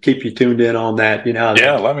keep you tuned in on that.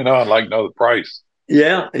 Yeah, let me know. I'd like to know the price.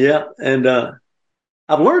 Yeah. And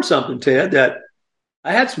I've learned something, Ted, that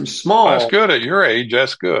I had some small. That's good at your age.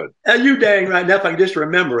 That's good. You dang right. Now if I can just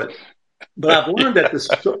remember it. But I've learned that this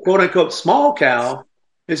quote unquote small cow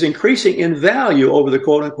is increasing in value over the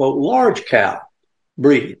quote unquote large cow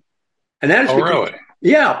breed. And that is because, really?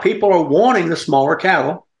 Yeah, people are wanting the smaller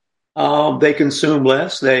cattle. They consume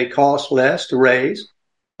less. They cost less to raise.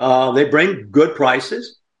 They bring good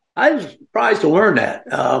prices. I was surprised to learn that.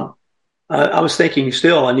 I was thinking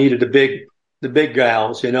still I needed the big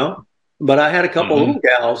gals, but I had a couple of little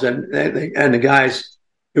gals, and the guys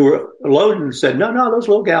who were loading said, no, those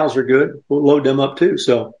little gals are good. We'll load them up too.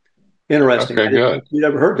 So interesting. Okay, good. You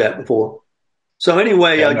never heard that before. So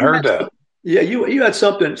anyway, I heard that. Yeah, you had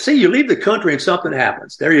something. See, you leave the country and something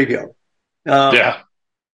happens. There you go. Yeah.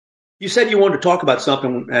 You said you wanted to talk about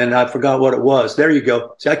something, and I forgot what it was. There you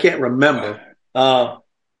go. See, I can't remember. What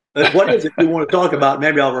is it you want to talk about?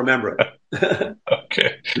 Maybe I'll remember it.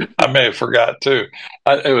 Okay. I may have forgot, too.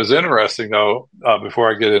 It was interesting, though, before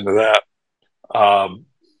I get into that.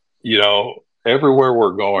 Everywhere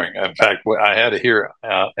we're going. In fact, I had to hear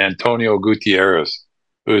Antonio Gutierrez,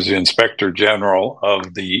 who is the Inspector General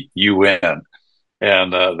of the UN.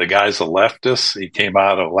 And the guy's a leftist. He came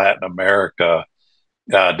out of Latin America,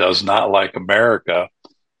 does not like America.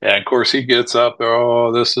 And, of course, he gets up there,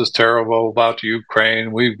 oh, this is terrible about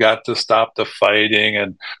Ukraine. We've got to stop the fighting,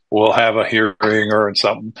 and we'll have a hearing or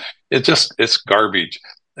something. It's garbage.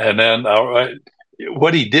 And then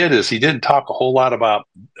what he did is he didn't talk a whole lot about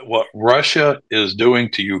what Russia is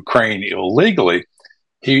doing to Ukraine illegally.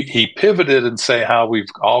 He pivoted and say how we've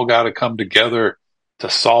all got to come together to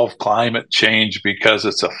solve climate change because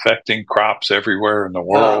it's affecting crops everywhere in the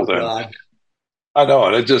world. Oh, and I know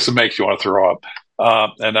it just makes you want to throw up.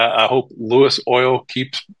 And I hope Lewis Oil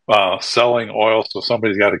keeps selling oil, so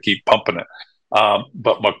somebody's got to keep pumping it.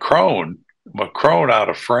 But Macron out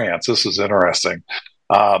of France, this is interesting.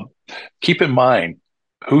 Keep in mind,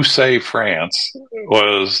 who saved France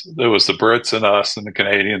was the Brits and us and the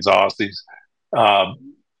Canadians, Aussies.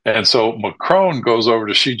 And so Macron goes over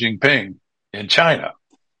to Xi Jinping in China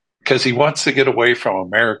because he wants to get away from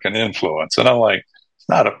American influence. And I'm like, it's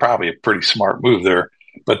not probably a pretty smart move there.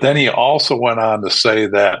 But then he also went on to say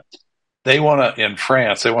that in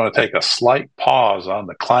France, they want to take a slight pause on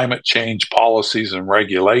the climate change policies and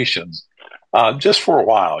regulations just for a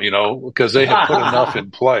while, because they have put enough in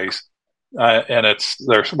place. And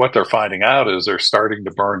what they're finding out is they're starting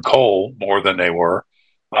to burn coal more than they were.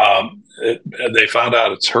 They found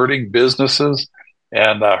out it's hurting businesses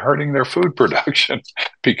and hurting their food production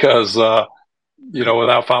because,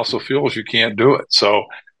 without fossil fuels, you can't do it. So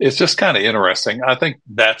it's just kind of interesting. I think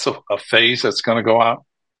that's a phase that's going to go out.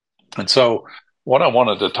 And so what I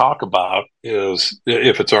wanted to talk about is,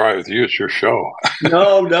 if it's all right with you, it's your show.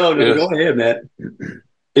 No, go ahead, man.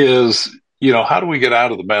 Is, how do we get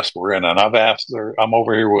out of the mess we're in? And I've asked her, I'm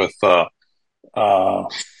over here with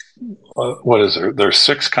what is there? There's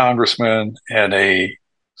 6 congressmen and a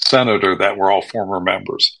senator that were all former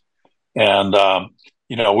members. And,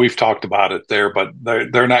 we've talked about it there, but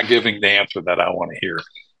they're not giving the answer that I want to hear.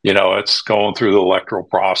 It's going through the electoral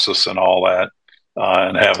process and all that,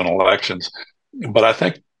 and having elections. But I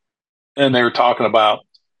think, and they were talking about,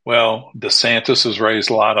 well, DeSantis has raised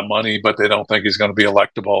a lot of money, but they don't think he's going to be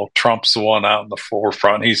electable. Trump's the one out in the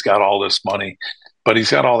forefront. He's got all this money, but he's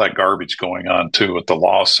got all that garbage going on too with the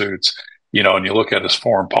lawsuits. And you look at his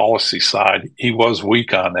foreign policy side, he was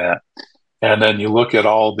weak on that. And then you look at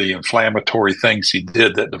all the inflammatory things he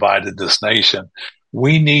did that divided this nation.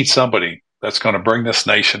 We need somebody that's going to bring this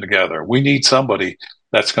nation together. We need somebody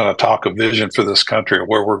that's going to talk a vision for this country of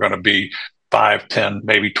where we're going to be 5, 10,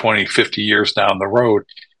 maybe 20, 50 years down the road,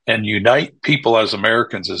 and unite people as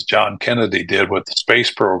Americans, as John Kennedy did with the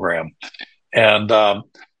space program. And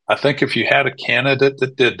I think if you had a candidate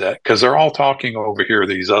that did that, because they're all talking over here,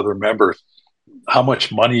 these other members, how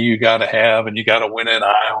much money you got to have, and you got to win in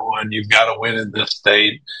Iowa, and you've got to win in this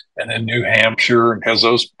state and in New Hampshire,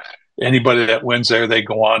 because anybody that wins there, they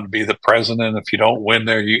go on to be the president. If you don't win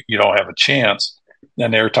there, you don't have a chance.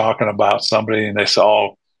 And they were talking about somebody, and they said,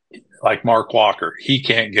 "Oh, like Mark Walker, he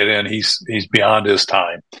can't get in. He's beyond his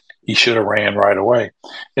time. He should have ran right away."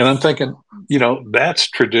 And I'm thinking, that's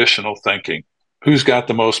traditional thinking. Who's got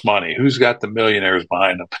the most money? Who's got the millionaires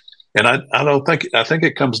behind them? And I think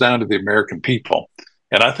it comes down to the American people.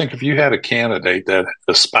 And I think if you had a candidate that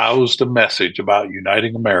espoused a message about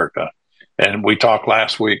uniting America, and we talked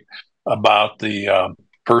last week about the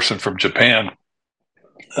person from Japan,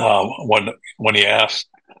 when he asked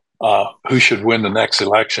who should win the next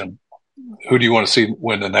election, who do you want to see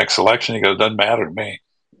win the next election? He goes, it doesn't matter to me.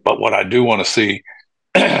 But what I do want to see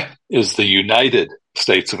is the United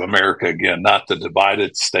States of America again, not the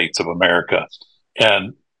divided states of America.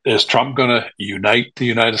 And is Trump going to unite the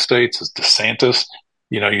United States? Is DeSantis?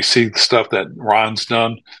 You see the stuff that Ron's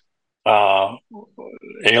done,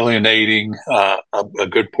 alienating a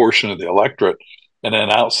good portion of the electorate. And then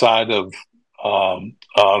outside of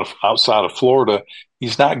Florida,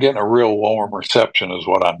 he's not getting a real warm reception is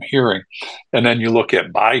what I'm hearing. And then you look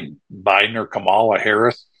at Biden or Kamala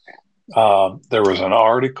Harris. There was an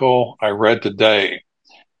article I read today,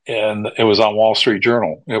 and it was on Wall Street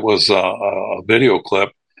Journal. It was a video clip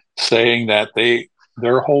saying that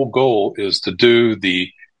their whole goal is to do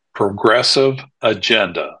the progressive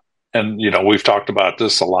agenda. And, we've talked about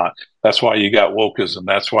this a lot. That's why you got wokeism.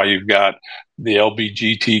 That's why you've got the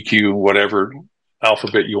LGBTQ, whatever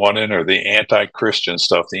alphabet you want in, or the anti-Christian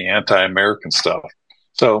stuff, the anti-American stuff.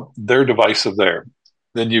 So they're divisive there.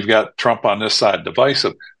 Then you've got Trump on this side,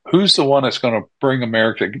 divisive. Who's the one that's going to bring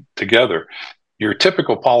America together? Your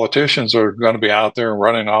typical politicians are going to be out there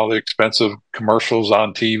running all the expensive commercials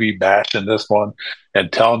on TV, bashing this one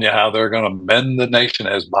and telling you how they're going to mend the nation.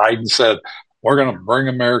 As Biden said, we're going to bring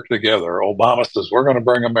America together. Obama says, we're going to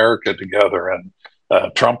bring America together. And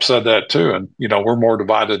Trump said that too. And, we're more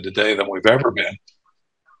divided today than we've ever been.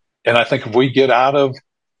 And I think if we get out of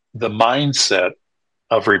the mindset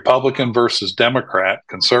of Republican versus Democrat,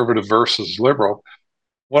 conservative versus liberal,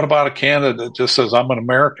 what about a candidate that just says, I'm an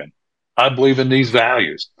American? I believe in these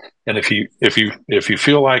values. And if you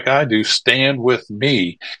feel like I do, stand with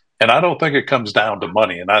me. And I don't think it comes down to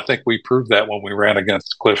money. And I think we proved that when we ran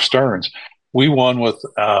against Cliff Stearns. We won with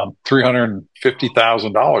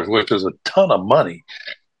 $350,000, which is a ton of money.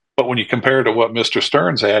 But when you compare it to what Mr.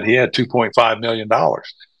 Stearns had, he had $2.5 million.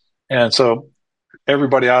 And so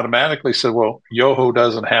everybody automatically said, well, Yoho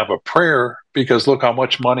doesn't have a prayer because look how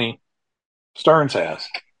much money Stearns has.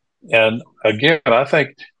 And again, I think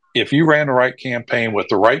if you ran the right campaign with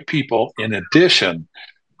the right people, in addition,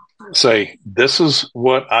 say, this is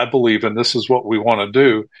what I believe in, this is what we want to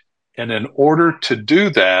do. And in order to do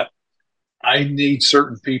that, I need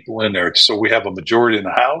certain people in there. So we have a majority in the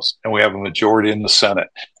House and we have a majority in the Senate.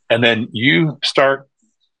 And then you start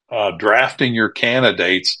drafting your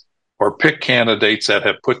candidates or pick candidates that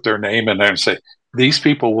have put their name in there and say, these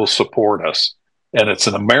people will support us. And it's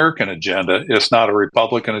an American agenda. It's not a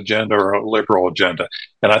Republican agenda or a liberal agenda.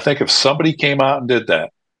 And I think if somebody came out and did that,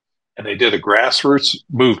 and they did a grassroots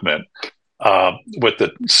movement with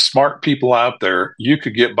the smart people out there, you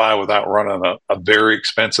could get by without running a very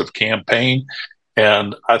expensive campaign.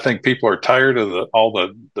 And I think people are tired of all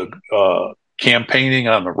the campaigning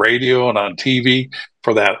on the radio and on TV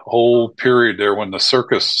for that whole period there when the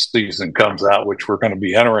circus season comes out, which we're going to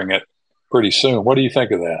be entering it pretty soon. What do you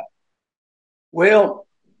think of that? Well,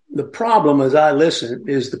 the problem as I listen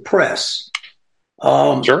is the press.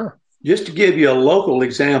 Sure. Just to give you a local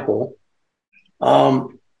example, I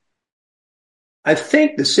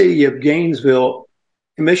think the city of Gainesville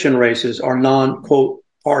commission races are non-quote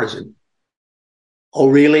partisan. Oh,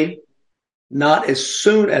 really? Not as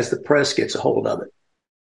soon as the press gets a hold of it.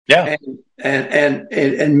 Yeah. And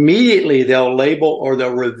immediately they'll label or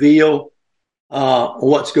they'll reveal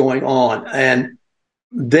what's going on. And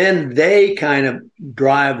then they kind of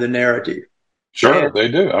drive the narrative. Sure, and they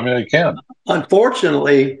do. I mean, they can.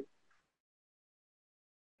 Unfortunately,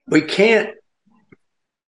 we can't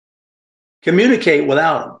communicate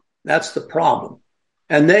without them. That's the problem.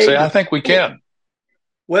 And they I think we can.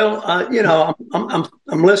 Well,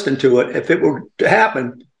 I'm listening to it. If it were to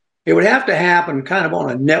happen, it would have to happen kind of on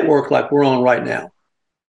a network like we're on right now.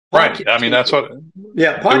 Right. I mean, that's what.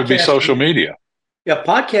 Yeah, it would be social media. Yeah,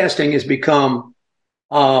 podcasting has become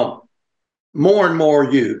more and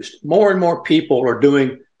more used. More and more people are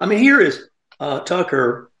doing. I mean, here is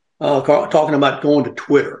Tucker talking about going to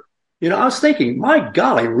Twitter. I was thinking, my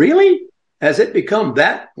golly, really? Has it become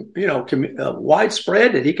that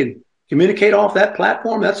widespread that he can communicate off that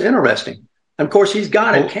platform? That's interesting. And of course, he's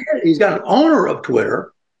got an owner of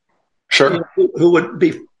Twitter, sure, who would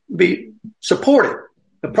be supportive.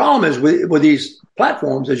 The problem is with these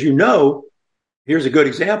platforms, as you know, here's a good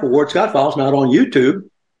example. Ward Scott Files not on YouTube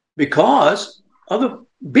because of the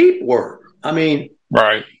beep word. I mean,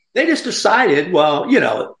 right? They just decided, well,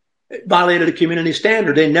 it violated a community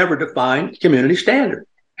standard. They never defined community standard.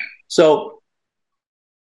 So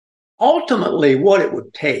ultimately, what it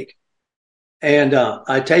would take. And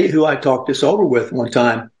I tell you who I talked this over with one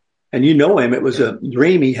time, and you know him. It was a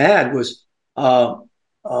dream he had. Was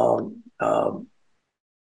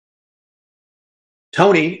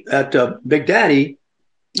Tony at Big Daddy?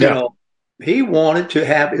 He wanted to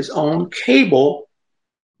have his own cable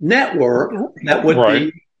network that would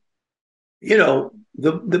be,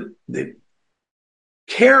 the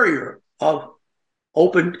carrier of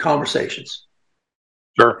open conversations.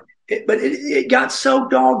 Sure, but it got so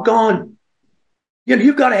doggone.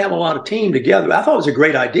 You've got to have a lot of team together. I thought it was a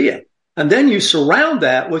great idea. And then you surround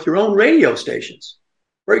that with your own radio stations.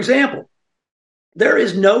 For example, there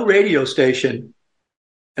is no radio station,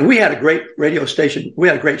 and we had a great radio station. We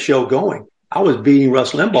had a great show going. I was beating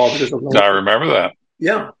Rush Limbaugh because of I remember that.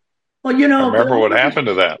 Yeah. Well, I remember what happened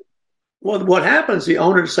to that. Well, what happens, the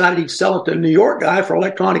owner decided he'd sell it to a New York guy for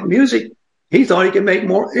electronic music. He thought he could make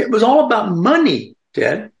more. It was all about money,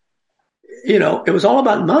 Ted. It was all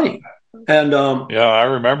about money. And I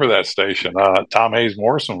remember that station. Tom Hayes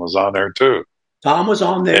Morrison was on there too. Tom was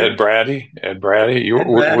on there. Ed Brady.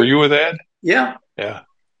 Were you with Ed? Yeah. Yeah.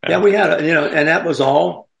 We had and that was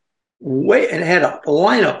all. And it had a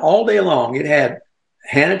lineup all day long. It had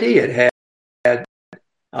Hannity. It had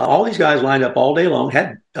all these guys lined up all day long.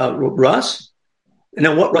 Had Russ, and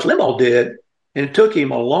then what Rush Limbaugh did, and it took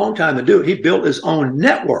him a long time to do it. He built his own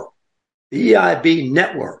network, the EIB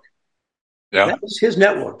network. Yeah. That was his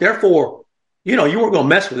network. Therefore, you weren't going to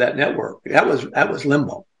mess with that network. That was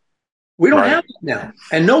Limbaugh. We don't have it now.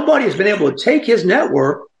 And nobody has been able to take his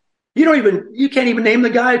network. You can't even name the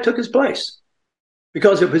guy who took his place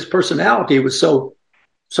because of his personality. It was so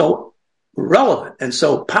relevant and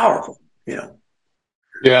so powerful,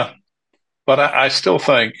 Yeah. But I still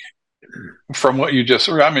think from what you just,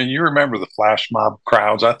 you remember the flash mob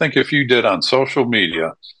crowds. I think if you did on social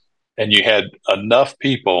media, and you had enough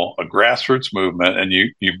people, a grassroots movement, and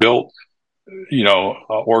you built,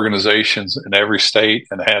 organizations in every state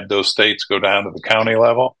and had those states go down to the county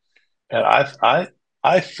level. And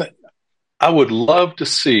I think I would love to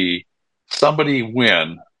see somebody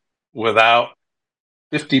win without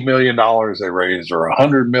 $50 million they raised or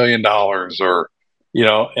 $100 million or,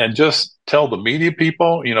 and just tell the media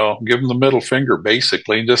people, give them the middle finger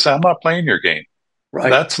basically and just say, I'm not playing your game. Right.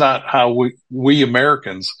 That's not how we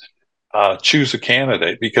Americans choose a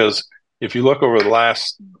candidate, because if you look over the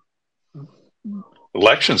last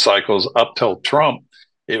election cycles up till Trump,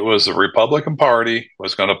 it was the Republican Party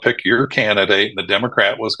was going to pick your candidate, and the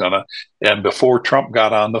Democrat was going to, and before Trump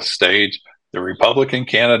got on the stage, the Republican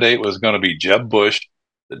candidate was going to be Jeb Bush,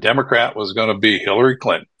 the Democrat was going to be Hillary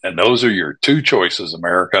Clinton, and those are your two choices,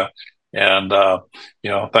 America. And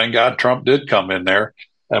thank God Trump did come in there,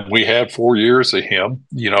 and we had 4 years of him,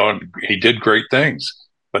 and he did great things.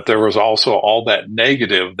 But there was also all that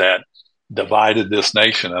negative that divided this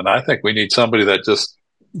nation. And I think we need somebody that just,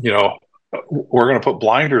 we're going to put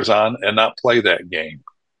blinders on and not play that game.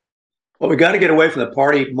 Well, we got to get away from the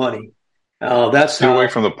party money. Get away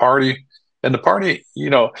from the party. And the party, you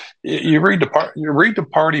read the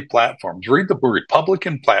party platforms, read the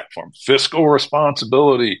Republican platform, fiscal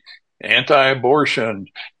responsibility, anti-abortion,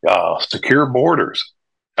 secure borders.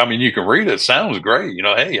 You can read it. It sounds great.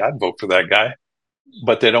 Hey, I'd vote for that guy.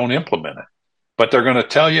 But they don't implement it. but they're going to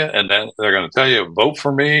tell you, and then they're going to tell you, vote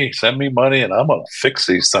for me, send me money, and I'm going to fix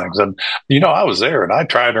these things. And, I was there and I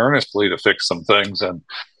tried earnestly to fix some things. And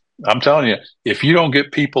I'm telling you, if you don't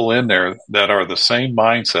get people in there that are the same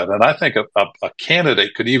mindset, and I think a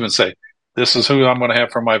candidate could even say, this is who I'm going to have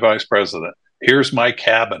for my vice president. Here's my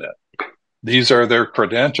cabinet. These are their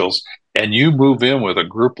credentials. And you move in with a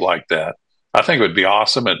group like that. I think it would be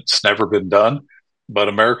awesome. It's never been done, but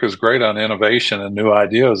America's great on innovation and new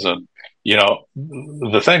ideas. And,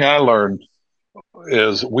 the thing I learned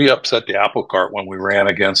is we upset the apple cart when we ran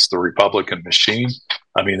against the Republican machine.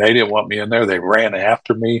 I mean, they didn't want me in there. They ran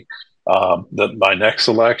after me. My next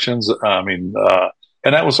elections, and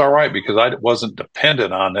that was all right because I wasn't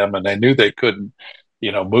dependent on them, and they knew they couldn't,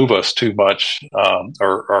 move us too much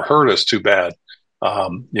or hurt us too bad.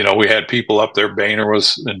 We had people up there. Boehner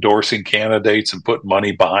was endorsing candidates and putting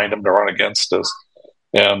money behind them to run against us.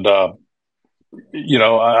 And,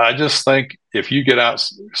 I just think if you get out,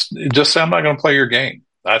 just say, I'm not going to play your game.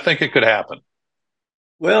 I think it could happen.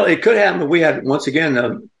 Well, it could happen. But we had, once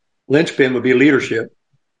again, linchpin would be leadership.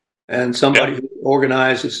 And somebody who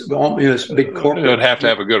organizes, this big corporate. It would have to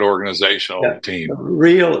have a good organizational team.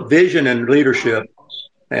 Real vision and leadership.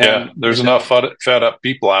 And, there's enough fed up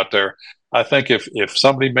people out there. I think if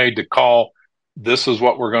somebody made the call, this is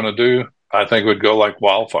what we're going to do, I think it would go like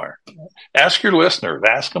wildfire. Ask your listeners.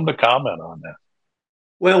 Ask them to comment on that.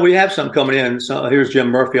 Well, we have some coming in. So here's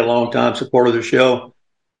Jim Murphy, a longtime supporter of the show.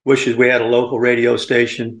 Wishes we had a local radio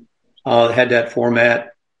station that had that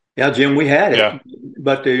format. Yeah, Jim, we had it,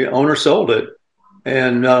 but the owner sold it.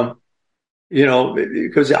 And,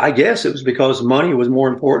 because I guess it was because money was more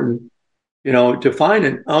important, to find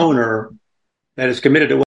an owner that is committed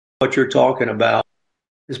to what you're talking about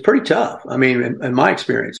is pretty tough. I mean, in my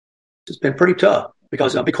experience, it's been pretty tough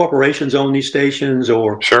because big corporations own these stations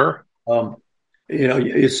or,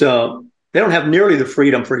 it's, they don't have nearly the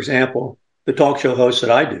freedom, for example, the talk show hosts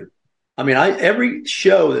that I do. I mean, every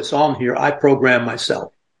show that's on here, I program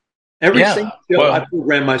myself. Every single show I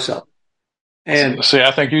program myself. And see,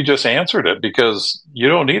 I think you just answered it because you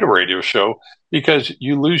don't need a radio show because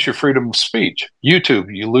you lose your freedom of speech.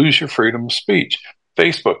 YouTube, you lose your freedom of speech.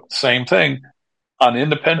 Facebook, same thing. On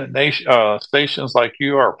independent stations like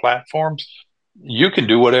you or platforms, you can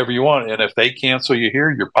do whatever you want. And if they cancel you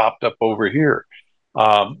here, you're popped up over here.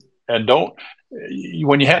 And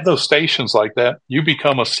when you have those stations like that, you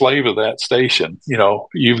become a slave of that station.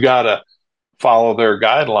 You've got to follow their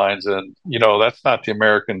guidelines. And, that's not the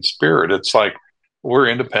American spirit. It's like, we're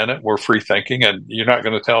independent, we're free thinking, and you're not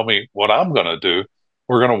going to tell me what I'm going to do.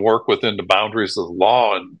 We're going to work within the boundaries of the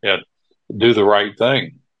law and do the right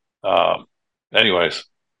thing. Anyways,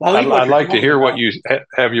 I'd like to hear what you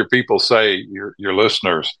have your people say, your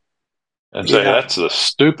listeners, and say that's the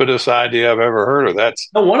stupidest idea I've ever heard of.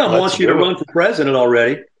 One of them wants you to run for president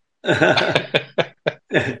already.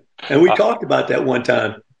 And we talked about that one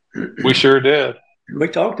time. We sure did. We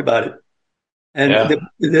talked about it. And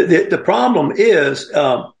the problem is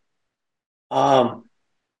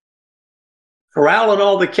corralling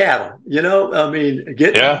all the cattle,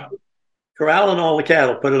 corralling all the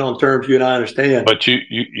cattle, put it on terms you and I understand. But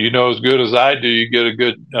you know as good as I do, you get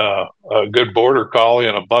a good border collie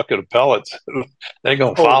and a bucket of pellets, they're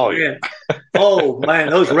going to follow you. Oh, man,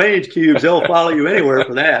 those range cubes, they'll follow you anywhere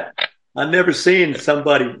for that. I've never seen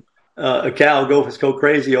somebody, a cow go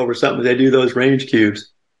crazy over something. They do those range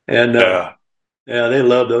cubes. And they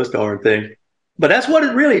love those darn things. But that's what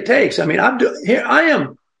it really takes. I mean, I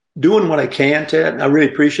am doing what I can, Ted. I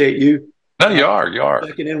really appreciate you. No, you are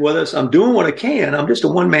checking in with us. I'm doing what I can. I'm just a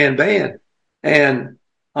one-man band, and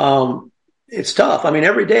it's tough. I mean,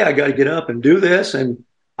 every day I got to get up and do this, and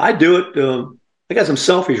I do it. I got some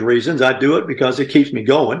selfish reasons. I do it because it keeps me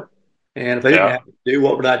going. And if I didn't have to do,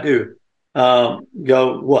 what would I do?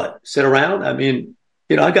 Go what? Sit around? I mean,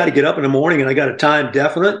 I got to get up in the morning, and I got a time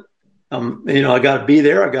definite. I got to be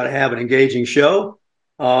there. I got to have an engaging show,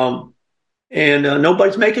 and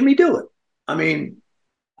nobody's making me do it. I mean,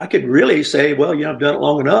 I could really say, well, I've done it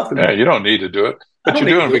long enough. Yeah, you don't need to do it, but you're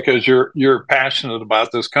doing it because you're passionate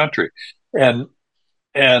about this country, and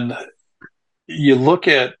you look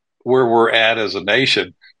at where we're at as a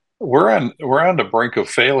nation. We're on the brink of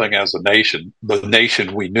failing as a nation, the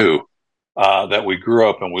nation we knew, that we grew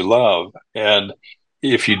up and we love. And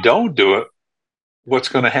if you don't do it, what's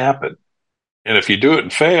going to happen? And if you do it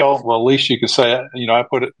and fail, well, at least you can say, I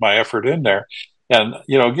put my effort in there. And,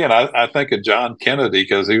 again, I think of John Kennedy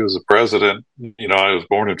because he was the president. I was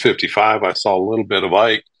born in 1955. I saw a little bit of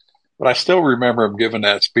Ike, but I still remember him giving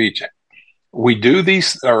that speech. We do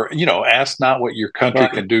these, or, ask not what your country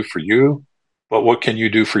can do for you, but what can you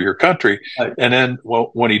do for your country? Right. And then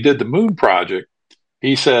when he did the moon project,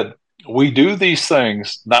 he said, we do these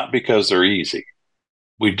things not because they're easy.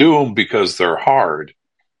 We do them because they're hard,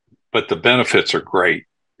 but the benefits are great.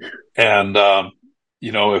 And,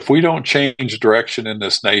 if we don't change direction in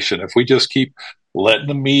this nation, if we just keep letting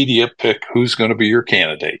the media pick who's going to be your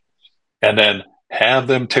candidate and then have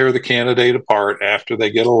them tear the candidate apart after they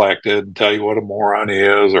get elected and tell you what a moron he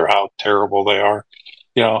is or how terrible they are,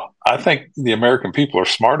 I think the American people are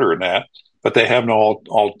smarter than that, but they have no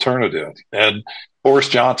alternative. And Boris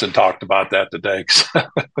Johnson talked about that today.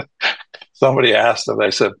 Somebody asked him,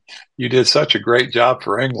 they said, you did such a great job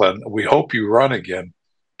for England. We hope you run again,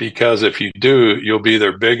 because if you do, you'll be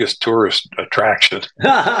their biggest tourist attraction.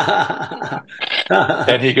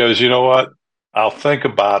 And he goes, you know what? I'll think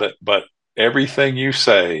about it, but everything you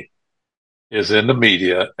say is in the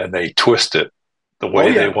media and they twist it the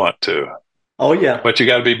way they want to. Oh, yeah. But you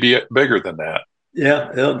got to be bigger than that.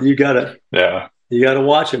 Yeah, you got to. Yeah. You got to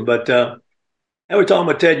watch him. But we're talking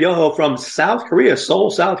about Ted Yoho from South Korea,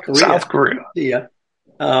 Seoul, South Korea. South Korea. Yeah.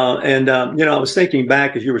 I was thinking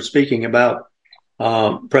back as you were speaking about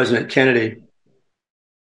President Kennedy.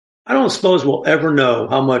 I don't suppose we'll ever know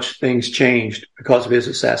how much things changed because of his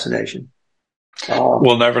assassination.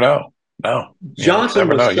 We'll never know. No. Johnson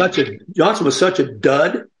was such a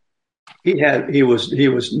dud. He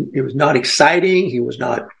was not exciting. He was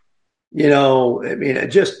not,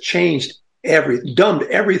 it just changed dumbed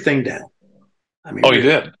everything down. He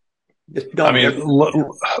did.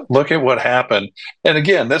 Look at what happened. And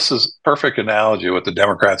again, this is perfect analogy of what the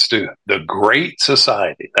Democrats do. The Great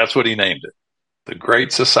Society. That's what he named it. The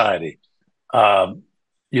Great Society. The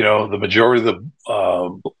majority of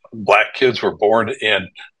the black kids were born in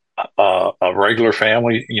a regular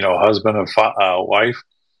family, husband and wife.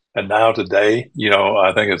 And now today,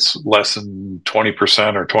 I think it's less than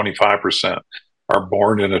 20% or 25% are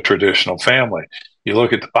born in a traditional family. You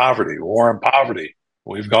look at the poverty, war on poverty.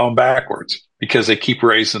 We've gone backwards because they keep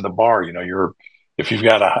raising the bar. If you've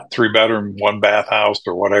got a 3-bedroom, 1-bath house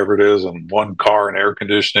or whatever it is, and 1 car and air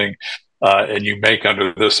conditioning, and you make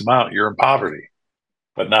under this amount, you're in poverty,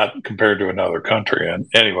 but not compared to another country. And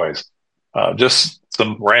anyways, just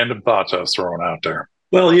some random thoughts I was throwing out there.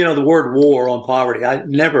 Well, the word war on poverty, I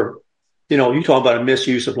never, you talk about a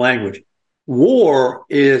misuse of language. War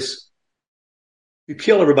is you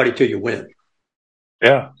kill everybody till you win.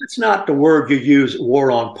 Yeah. That's not the word you use,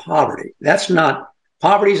 war on poverty.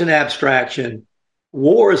 Poverty is an abstraction.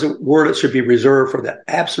 War is a word that should be reserved for the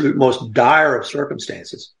absolute most dire of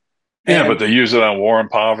circumstances. Yeah, but they use it on war on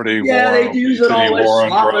poverty. Yeah, they use it all. War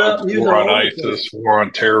on drugs, war on ISIS, war on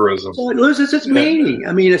terrorism. So it loses its meaning.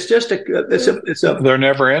 It's just they're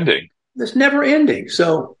never ending. It's never ending.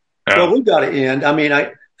 So, we've got to end.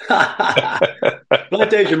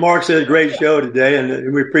 Plantation Mark says, great show today,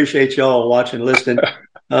 and we appreciate y'all watching, listening.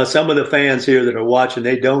 Some of the fans here that are watching,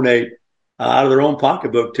 they donate out of their own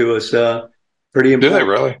pocketbook to us. Pretty important. Do they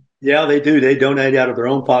really? Yeah, they do. They donate out of their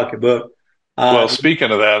own pocketbook. Well,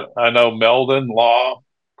 speaking of that, I know Meldon Law,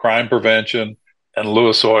 Crime Prevention, and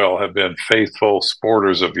Lewis Oil have been faithful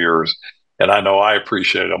supporters of yours, and I know I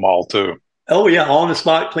appreciate them all too. Oh yeah, on the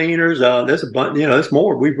spot cleaners. There's a bunch. There's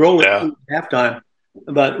more. We roll it through halftime,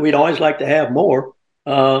 but we'd always like to have more.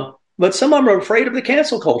 But some of them are afraid of the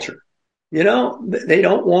cancel culture. They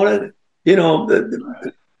don't want to. They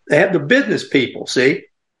have the business people, see,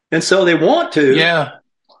 and so they want to. Yeah.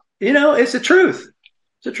 It's the truth.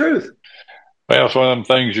 It's the truth. Well, it's one of them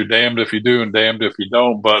things you're damned if you do and damned if you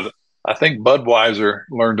don't. But I think Budweiser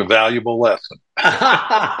learned a valuable lesson.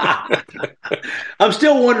 I'm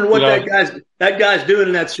still wondering what that guy's doing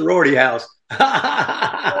in that sorority house.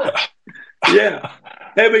 Yeah.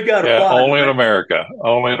 Hey, we got a fly, only in America.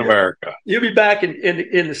 Only in America. You'll be back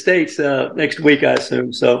in the States next week, I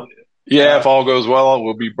assume. So. Yeah, if all goes well,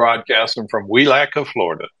 we'll be broadcasting from Weelaca,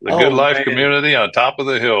 Florida, the Good Life community on top of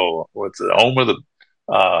the hill. What's the home of the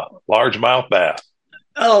largemouth bass?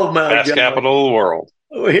 Oh my God! Bass capital of the world.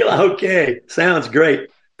 Okay, sounds great.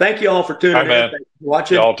 Thank you all for tuning in. Man. Thanks for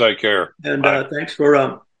watching. Y'all take care. And thanks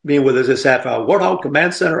for being with us this half hour. Warthog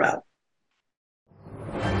Command Center out.